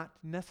not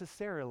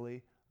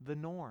necessarily the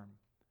norm.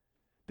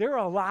 There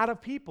are a lot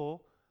of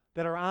people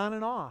that are on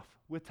and off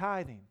with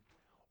tithing,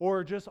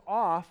 or just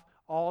off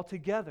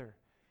altogether.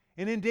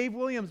 And in Dave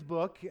Williams'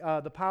 book,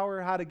 The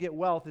Power How to Get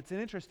Wealth, it's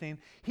interesting.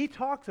 He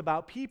talks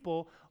about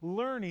people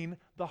learning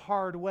the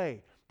hard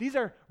way. These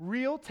are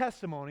real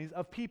testimonies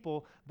of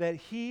people that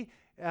he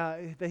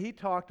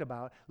talked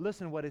about.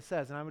 Listen to what it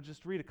says, and I would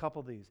just read a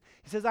couple of these.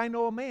 He says, I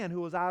know a man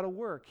who was out of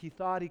work. He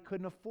thought he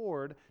couldn't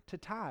afford to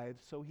tithe,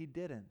 so he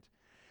didn't.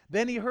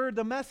 Then he heard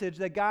the message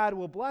that God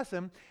will bless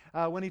him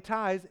when he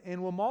tithes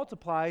and will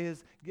multiply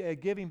his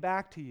giving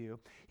back to you.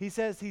 He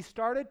says he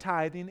started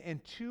tithing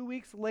and 2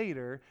 weeks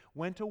later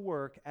went to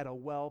work at a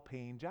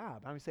well-paying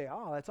job. I would say,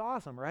 oh, that's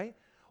awesome, right?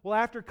 Well,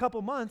 after a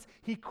couple months,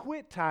 he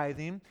quit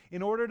tithing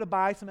in order to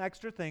buy some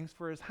extra things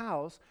for his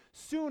house.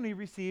 Soon he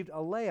received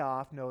a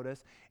layoff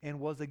notice and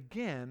was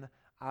again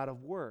out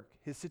of work.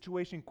 His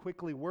situation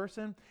quickly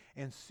worsened,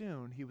 and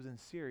soon he was in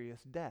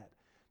serious debt.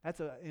 That's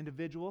an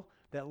individual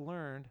that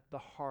learned the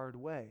hard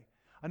way.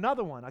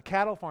 Another one, a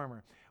cattle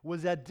farmer,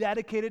 was a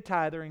dedicated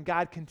tither, and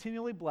God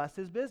continually blessed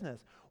his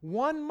business.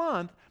 1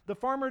 month, the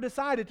farmer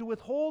decided to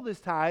withhold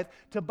his tithe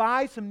to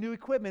buy some new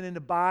equipment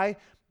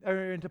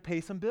and to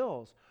pay some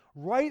bills.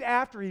 Right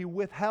after he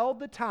withheld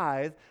the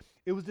tithe,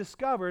 it was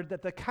discovered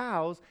that the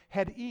cows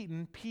had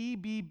eaten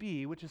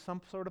PBB, which is some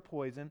sort of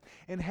poison,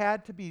 and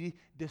had to be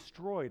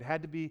destroyed,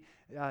 had to be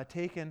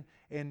taken,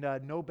 and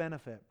no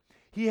benefit.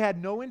 He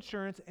had no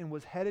insurance and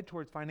was headed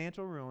towards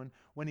financial ruin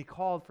when he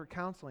called for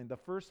counseling. The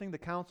first thing the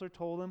counselor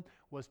told him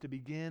was to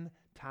begin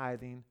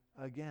tithing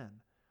again.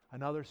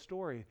 Another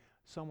story,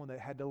 someone that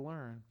had to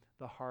learn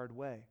the hard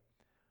way.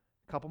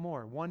 Couple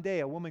more. One day,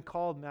 a woman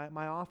called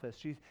my office.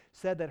 She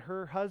said that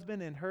her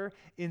husband and her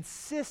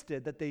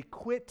insisted that they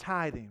quit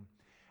tithing.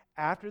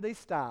 After they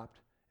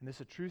stopped, and this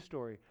is a true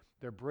story,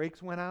 their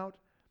brakes went out,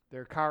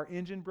 their car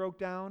engine broke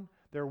down,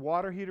 their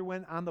water heater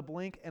went on the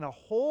blink, and a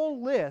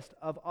whole list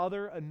of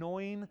other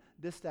annoying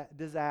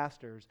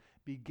disasters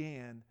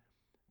began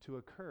to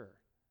occur.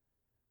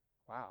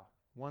 Wow.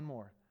 One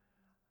more.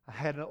 I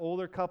had an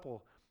older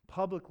couple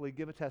publicly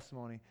give a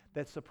testimony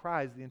that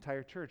surprised the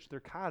entire church.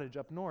 Their cottage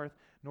up north,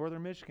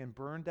 northern Michigan,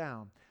 burned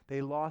down.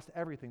 They lost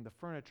everything, the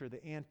furniture,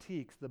 the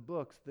antiques, the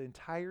books, the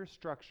entire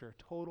structure,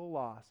 total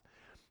loss.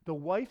 The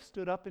wife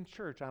stood up in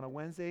church on a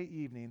Wednesday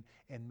evening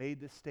and made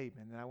this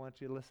statement, and I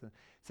want you to listen.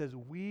 It says,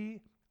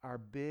 we are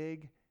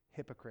big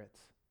hypocrites.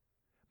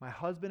 My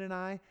husband and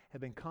I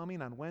have been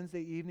coming on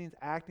Wednesday evenings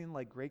acting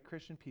like great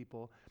Christian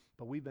people,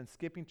 but we've been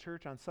skipping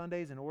church on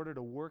Sundays in order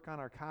to work on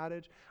our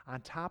cottage. On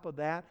top of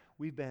that,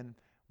 we've been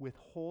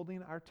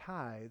withholding our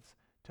tithes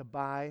to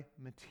buy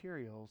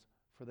materials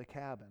for the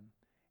cabin.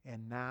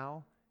 And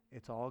now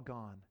it's all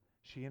gone.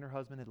 She and her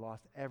husband had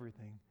lost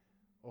everything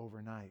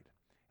overnight.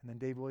 And then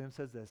Dave Williams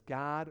says this,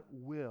 God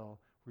will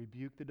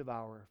rebuke the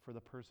devourer for the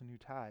person who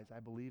tithes. I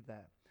believe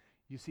that.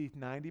 You see,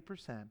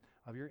 90%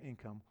 of your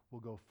income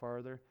will go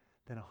farther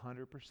than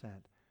 100%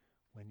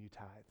 when you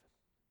tithe.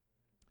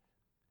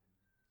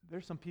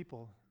 There's some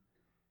people,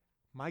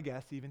 my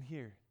guess even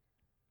here,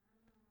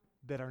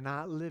 that are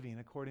not living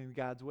according to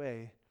God's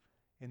way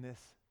in this,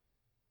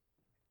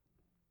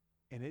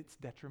 and it's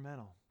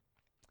detrimental.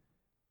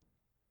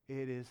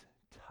 It is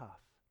tough.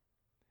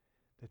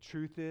 The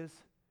truth is,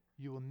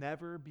 you will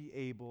never be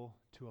able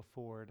to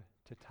afford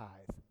to tithe.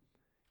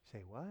 You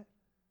say, what?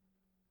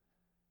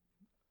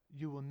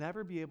 You will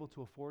never be able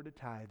to afford to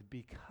tithe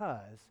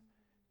because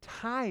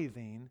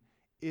tithing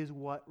is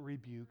what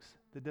rebukes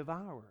the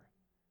devourer.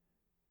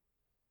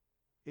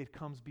 It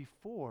comes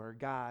before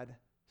God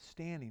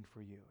standing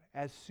for you.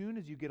 As soon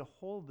as you get a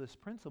hold of this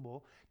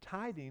principle,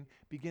 tithing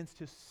begins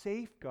to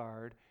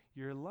safeguard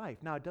your life.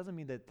 Now, it doesn't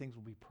mean that things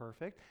will be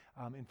perfect.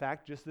 In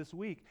fact, just this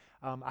week,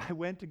 I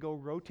went to go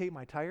rotate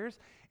my tires,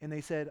 and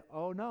they said,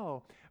 oh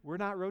no, we're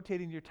not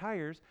rotating your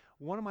tires.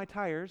 One of my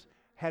tires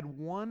had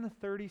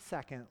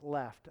 1/32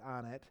 left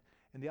on it,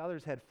 and the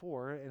others had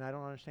 4, and I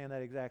don't understand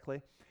that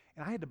exactly.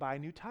 And I had to buy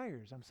new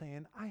tires. I'm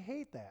saying, I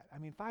hate that. I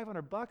mean,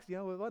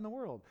 $500, what in the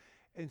world?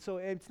 And so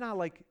it's not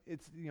like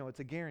it's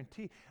a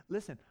guarantee.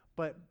 Listen,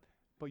 but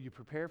you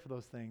prepare for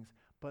those things.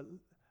 But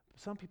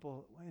some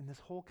people in this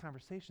whole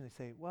conversation, they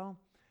say, well,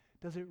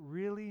 does it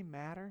really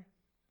matter?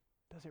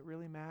 Does it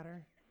really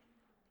matter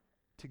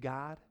to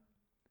God?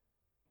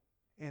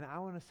 And I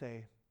want to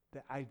say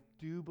that I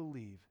do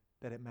believe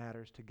that it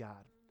matters to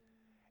God.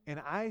 And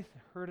I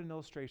heard an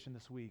illustration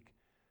this week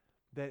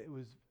that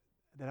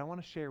I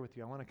want to share with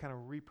you. I want to kind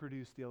of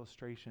reproduce the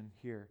illustration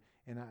here.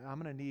 And I'm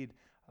going to need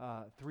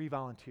 3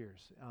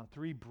 volunteers,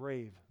 3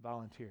 brave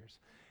volunteers.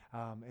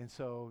 And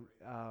so,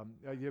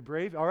 are you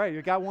brave? All right,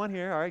 you got 1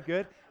 here. All right,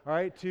 good. All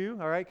right, 2.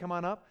 All right, come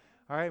on up.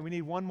 All right, we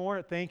need 1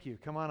 more. Thank you.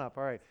 Come on up.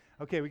 All right.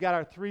 Okay, we got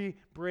our 3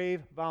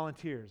 brave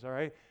volunteers. All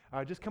right.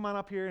 Just come on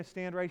up here and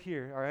stand right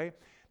here. All right.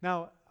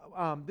 Now,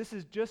 this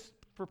is just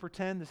for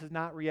pretend. This is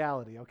not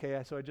reality. Okay.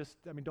 So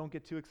don't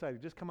get too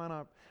excited. Just come on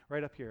up,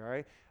 right up here. All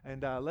right.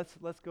 And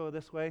let's go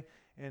this way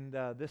and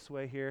this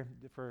way here.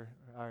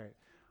 All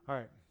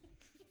right.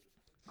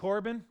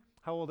 Corbin,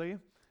 how old are you?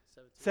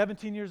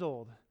 17 years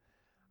old.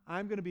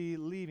 I'm going to be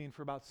leaving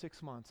for about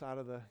 6 months out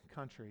of the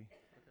country. Okay.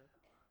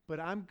 But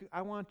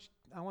I want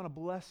to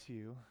bless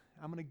you.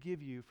 I'm going to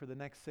give you for the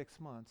next 6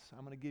 months.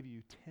 I'm going to give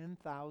you $10,000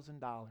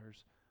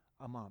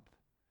 a month.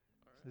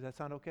 Right. Does that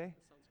sound okay?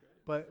 That sounds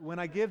great. But when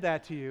I give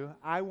that to you,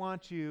 I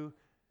want you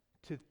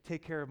to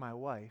take care of my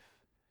wife.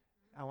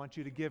 I want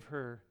you to give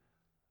her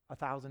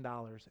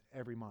 $1,000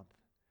 every month.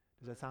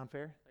 Does that sound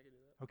fair? I can do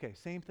that. Okay,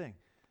 same thing.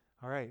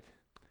 All right.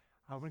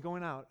 I'm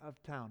going out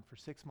of town for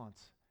 6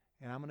 months,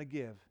 and I'm going to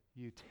give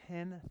you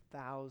 $10,000.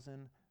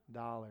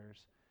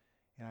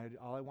 And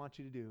all I want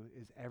you to do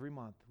is every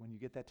month, when you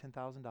get that $10,000,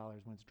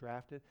 when it's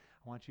drafted,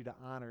 I want you to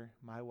honor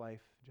my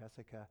wife,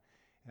 Jessica.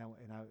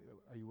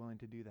 Are you willing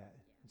to do that?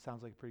 Yeah. It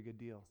sounds like a pretty good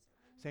deal.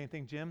 Same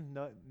thing, Jim.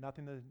 No,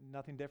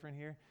 nothing different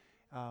here.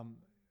 I'm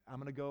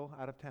going to go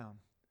out of town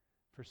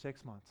for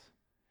 6 months,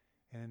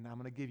 and I'm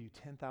going to give you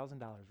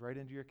 $10,000 right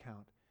into your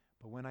account.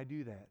 But when I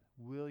do that,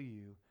 will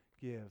you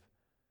give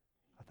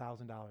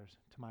 $1,000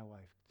 to my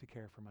wife, to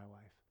care for my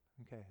wife?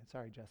 Okay,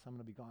 sorry, Jess, I'm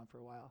going to be gone for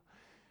a while.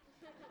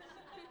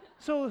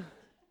 So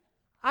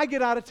I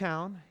get out of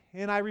town,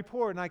 and I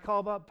report, and I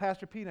call up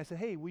Pastor Pete, and I said,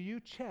 hey, will you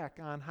check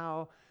on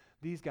how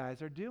these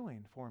guys are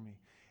doing for me?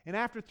 And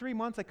after 3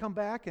 months, I come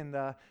back, and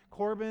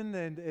Corbin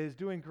is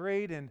doing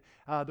great, and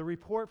the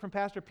report from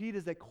Pastor Pete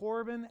is that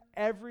Corbin,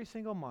 every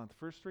single month,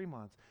 first 3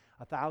 months,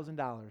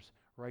 $1,000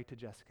 right to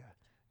Jessica.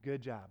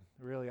 Good job.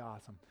 Really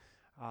awesome.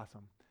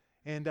 Awesome.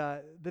 And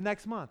the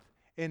next month,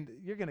 and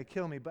you're going to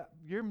kill me, but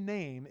your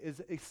name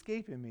is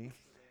escaping me.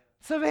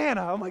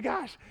 Savannah, oh my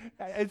gosh.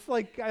 I was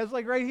like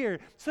right here.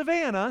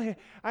 Savannah,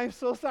 I'm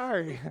so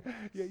sorry.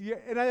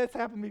 And that's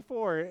happened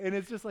before, and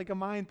it's just like a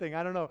mind thing.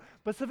 I don't know.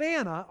 But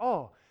Savannah,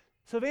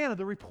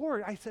 the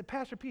report, I said,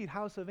 Pastor Pete,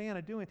 how's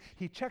Savannah doing?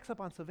 He checks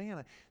up on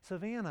Savannah.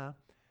 Savannah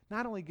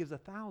not only gives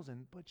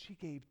 $1,000, but she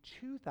gave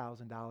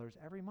 $2,000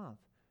 every month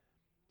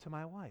to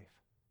my wife.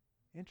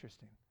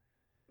 Interesting.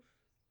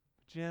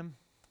 Jim,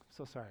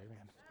 so sorry,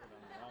 man.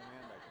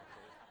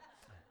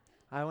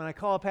 When I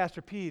called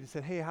Pastor Pete and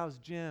said, hey, how's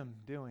Jim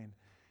doing?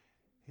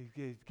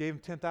 He gave him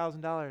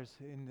 $10,000,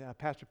 and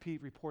Pastor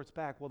Pete reports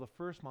back, well, the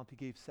first month he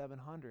gave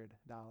 $700.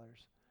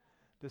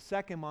 The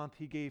second month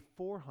he gave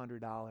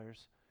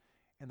 $400,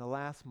 and the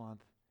last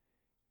month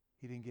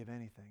he didn't give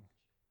anything.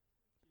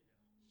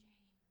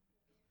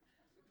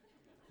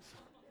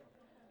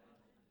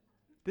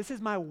 This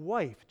is my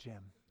wife,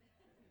 Jim.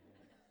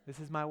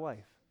 This is my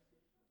wife.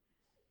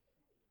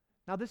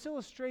 Now, this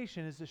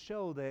illustration is to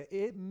show that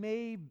it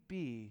may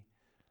be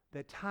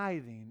that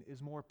tithing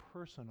is more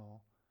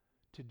personal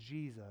to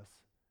Jesus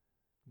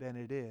than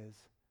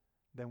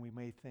we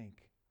may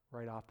think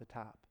right off the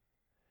top.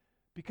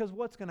 Because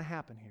what's going to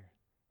happen here?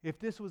 If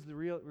this was the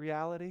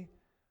reality,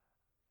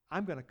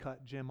 I'm going to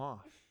cut Jim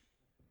off.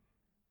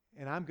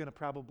 And I'm going to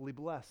probably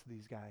bless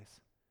these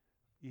guys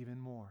even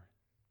more.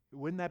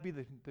 Wouldn't that be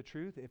the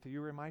truth if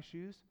you were in my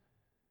shoes?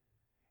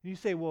 And you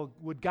say, well,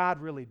 would God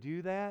really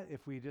do that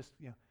if we just,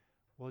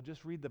 well,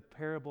 just read the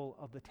parable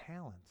of the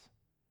talents.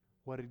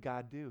 What did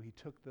God do? He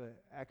took the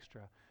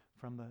extra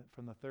from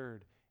the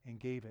third and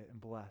gave it and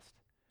blessed.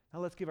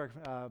 Now let's give our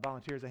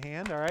volunteers a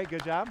hand. All right,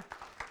 good job.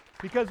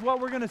 Because what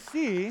we're going to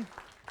see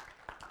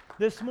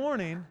this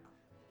morning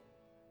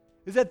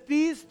is that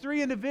these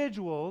 3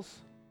 individuals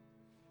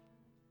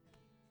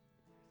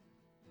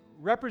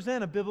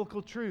represent a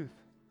biblical truth.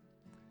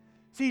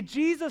 See,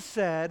 Jesus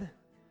said,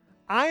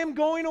 I am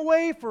going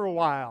away for a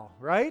while,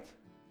 right?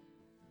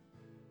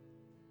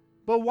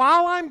 But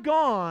while I'm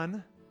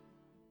gone,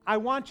 I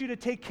want you to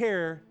take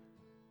care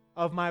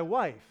of my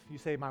wife. You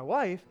say, my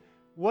wife?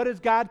 What does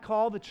God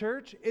call the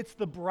church? It's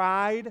the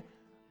bride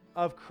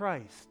of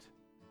Christ.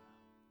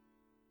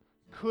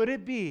 Could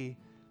it be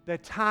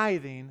that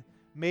tithing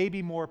may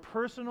be more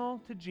personal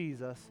to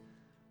Jesus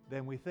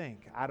than we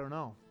think? I don't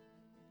know.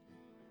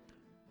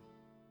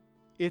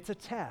 It's a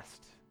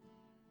test.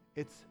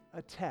 It's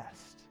a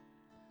test.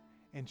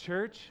 In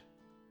church,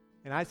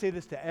 and I say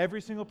this to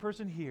every single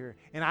person here,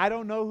 and I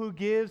don't know who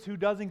gives, who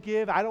doesn't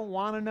give, I don't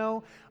want to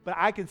know, but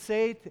I can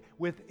say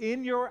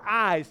within your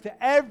eyes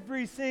to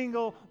every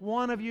single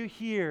one of you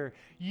here,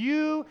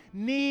 you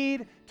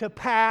need to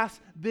pass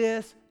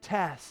this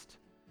test.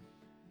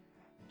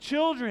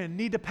 Children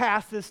need to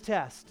pass this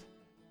test.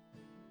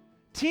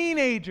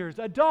 Teenagers,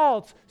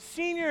 adults,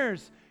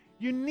 seniors,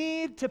 you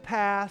need to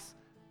pass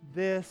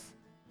this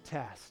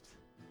test.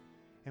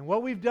 And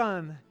what we've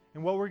done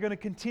and what we're going to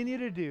continue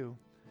to do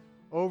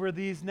over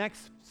these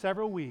next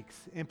several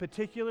weeks, in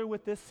particular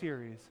with this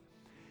series,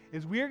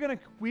 is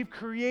we've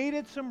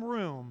created some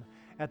room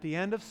at the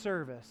end of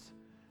service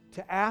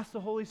to ask the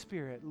Holy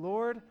Spirit,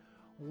 Lord,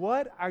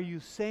 what are you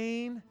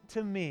saying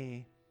to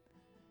me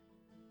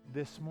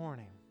this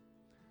morning?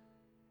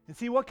 And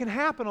see, what can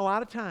happen a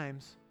lot of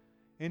times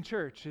in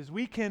church is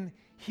we can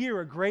hear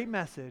a great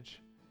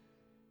message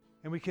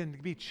and we can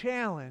be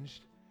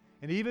challenged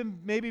and even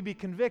maybe be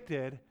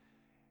convicted,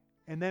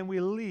 and then we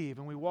leave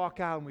and we walk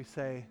out and we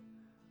say,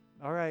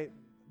 all right,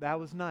 that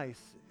was nice,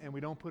 and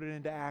we don't put it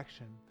into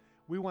action.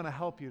 We want to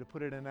help you to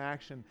put it into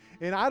action.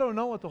 And I don't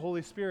know what the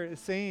Holy Spirit is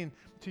saying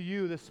to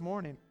you this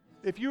morning.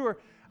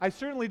 I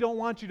certainly don't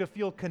want you to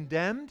feel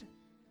condemned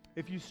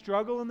if you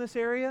struggle in this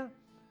area.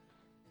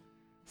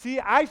 See,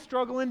 I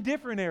struggle in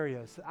different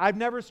areas. I've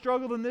never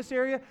struggled in this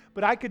area,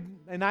 but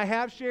I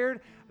have shared,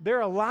 there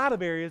are a lot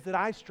of areas that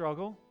I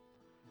struggle.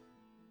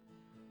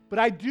 But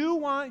I do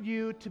want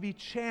you to be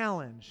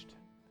challenged,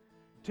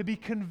 to be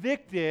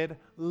convicted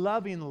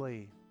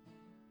lovingly.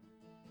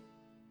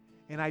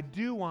 And I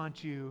do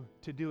want you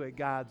to do it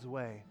God's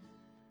way.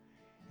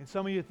 And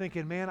some of you are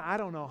thinking, man, I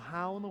don't know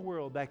how in the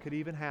world that could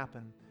even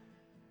happen.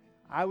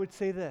 I would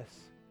say this,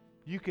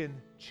 you can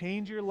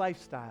change your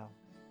lifestyle,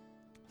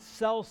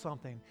 sell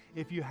something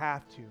if you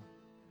have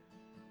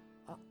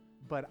to,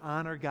 but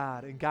honor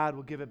God, and God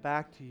will give it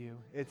back to you.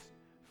 It's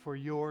for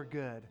your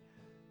good.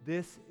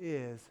 This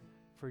is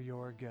for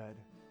your good.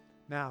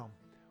 Now,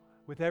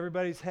 with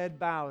everybody's head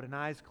bowed and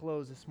eyes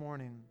closed this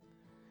morning,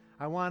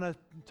 I want to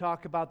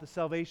talk about the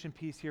salvation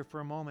piece here for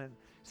a moment.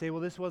 Say,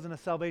 well, this wasn't a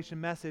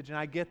salvation message, and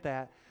I get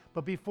that.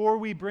 But before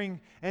we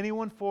bring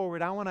anyone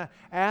forward, I want to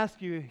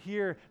ask you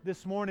here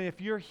this morning, if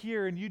you're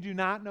here and you do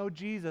not know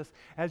Jesus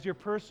as your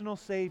personal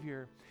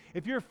Savior,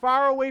 if you're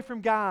far away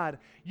from God,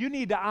 you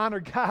need to honor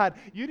God.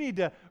 You need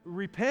to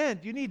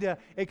repent. You need to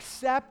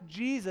accept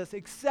Jesus,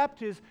 accept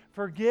His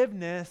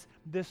forgiveness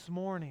this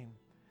morning.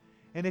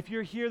 And if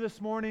you're here this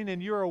morning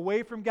and you're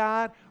away from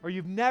God or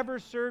you've never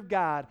served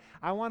God,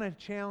 I want to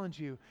challenge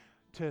you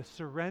to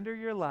surrender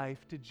your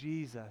life to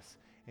Jesus.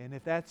 And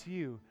if that's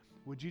you,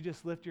 would you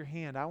just lift your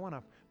hand? I want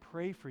to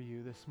pray for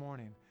you this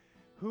morning.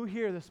 Who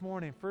here this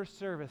morning, first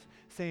service,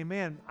 saying,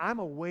 man, I'm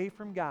away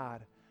from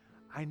God.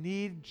 I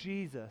need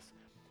Jesus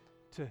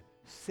to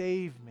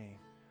save me.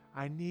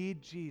 I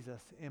need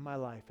Jesus in my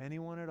life.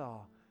 Anyone at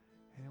all?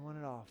 Anyone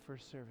at all?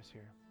 First service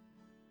here.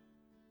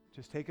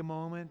 Just take a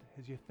moment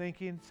as you're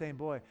thinking, saying,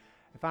 boy,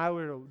 if I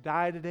were to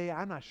die today,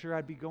 I'm not sure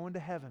I'd be going to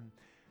heaven.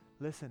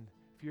 Listen,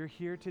 if you're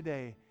here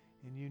today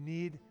and you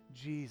need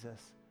Jesus,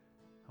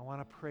 I want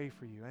to pray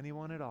for you.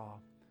 Anyone at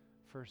all?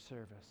 First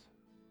service.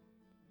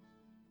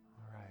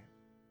 All right.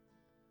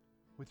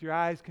 With your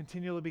eyes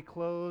continually be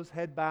closed,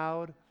 head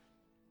bowed,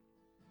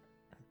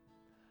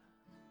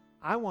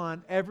 I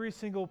want every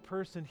single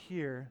person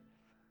here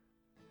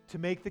to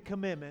make the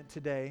commitment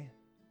today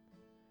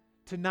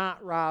to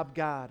not rob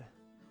God,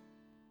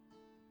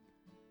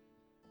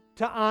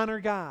 to honor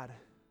God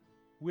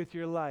with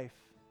your life.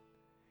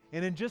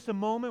 And in just a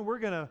moment, we're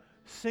going to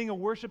sing a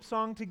worship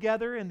song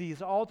together, and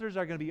these altars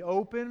are going to be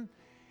open.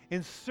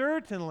 And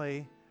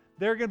certainly,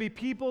 there are going to be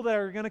people that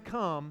are going to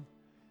come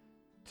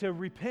to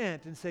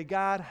repent and say,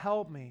 God,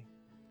 help me.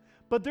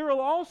 But there will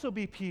also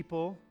be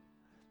people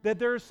that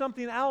there is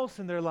something else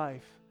in their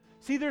life.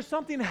 See, there's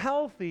something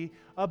healthy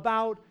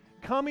about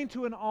coming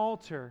to an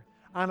altar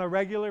on a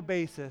regular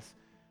basis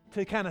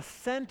to kind of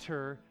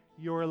center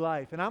your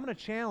life. And I'm going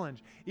to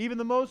challenge, even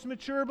the most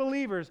mature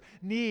believers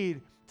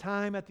need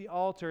time at the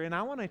altar. And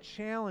I want to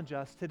challenge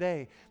us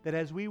today that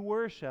as we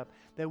worship,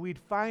 that we'd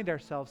find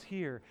ourselves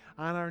here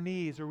on our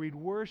knees, or we'd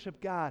worship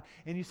God.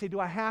 And you say, do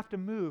I have to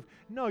move?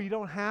 No, you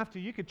don't have to.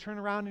 You could turn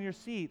around in your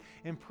seat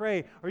and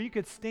pray, or you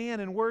could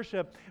stand and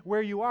worship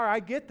where you are. I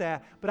get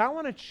that. But I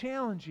want to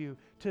challenge you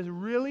to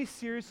really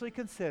seriously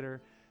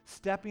consider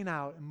stepping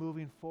out and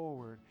moving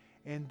forward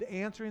and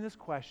answering this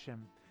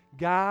question,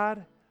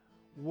 God,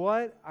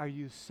 what are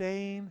you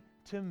saying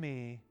to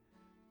me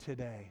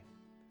today?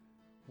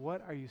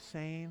 What are you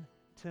saying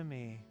to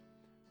me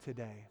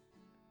today?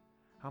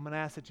 I'm going to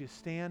ask that you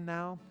stand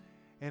now,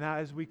 and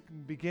as we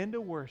begin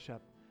to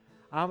worship,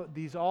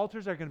 these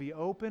altars are going to be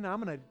open.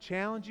 I'm going to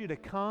challenge you to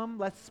come.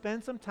 Let's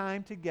spend some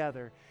time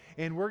together,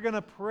 and we're going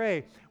to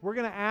pray. We're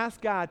going to ask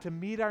God to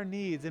meet our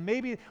needs, and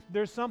maybe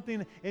there's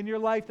something in your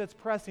life that's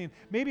pressing.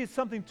 Maybe it's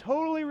something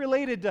totally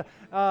related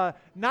to,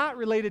 not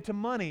related to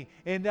money,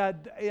 and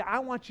I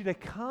want you to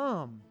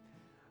come.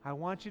 I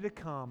want you to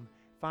come.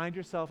 Find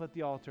yourself at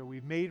the altar.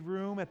 We've made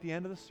room at the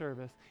end of the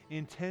service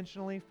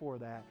intentionally for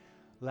that.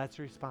 Let's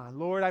respond.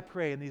 Lord, I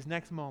pray in these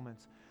next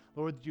moments,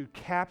 Lord, that you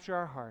capture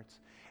our hearts.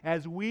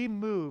 As we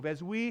move,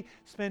 as we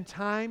spend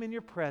time in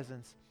your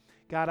presence,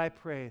 God, I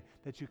pray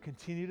that you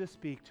continue to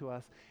speak to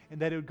us,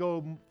 and that it would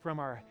go from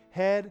our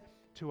head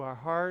to our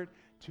heart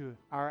to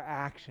our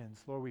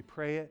actions. Lord, we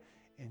pray it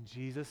in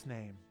Jesus'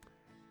 name.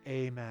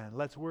 Amen.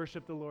 Let's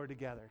worship the Lord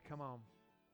together. Come on.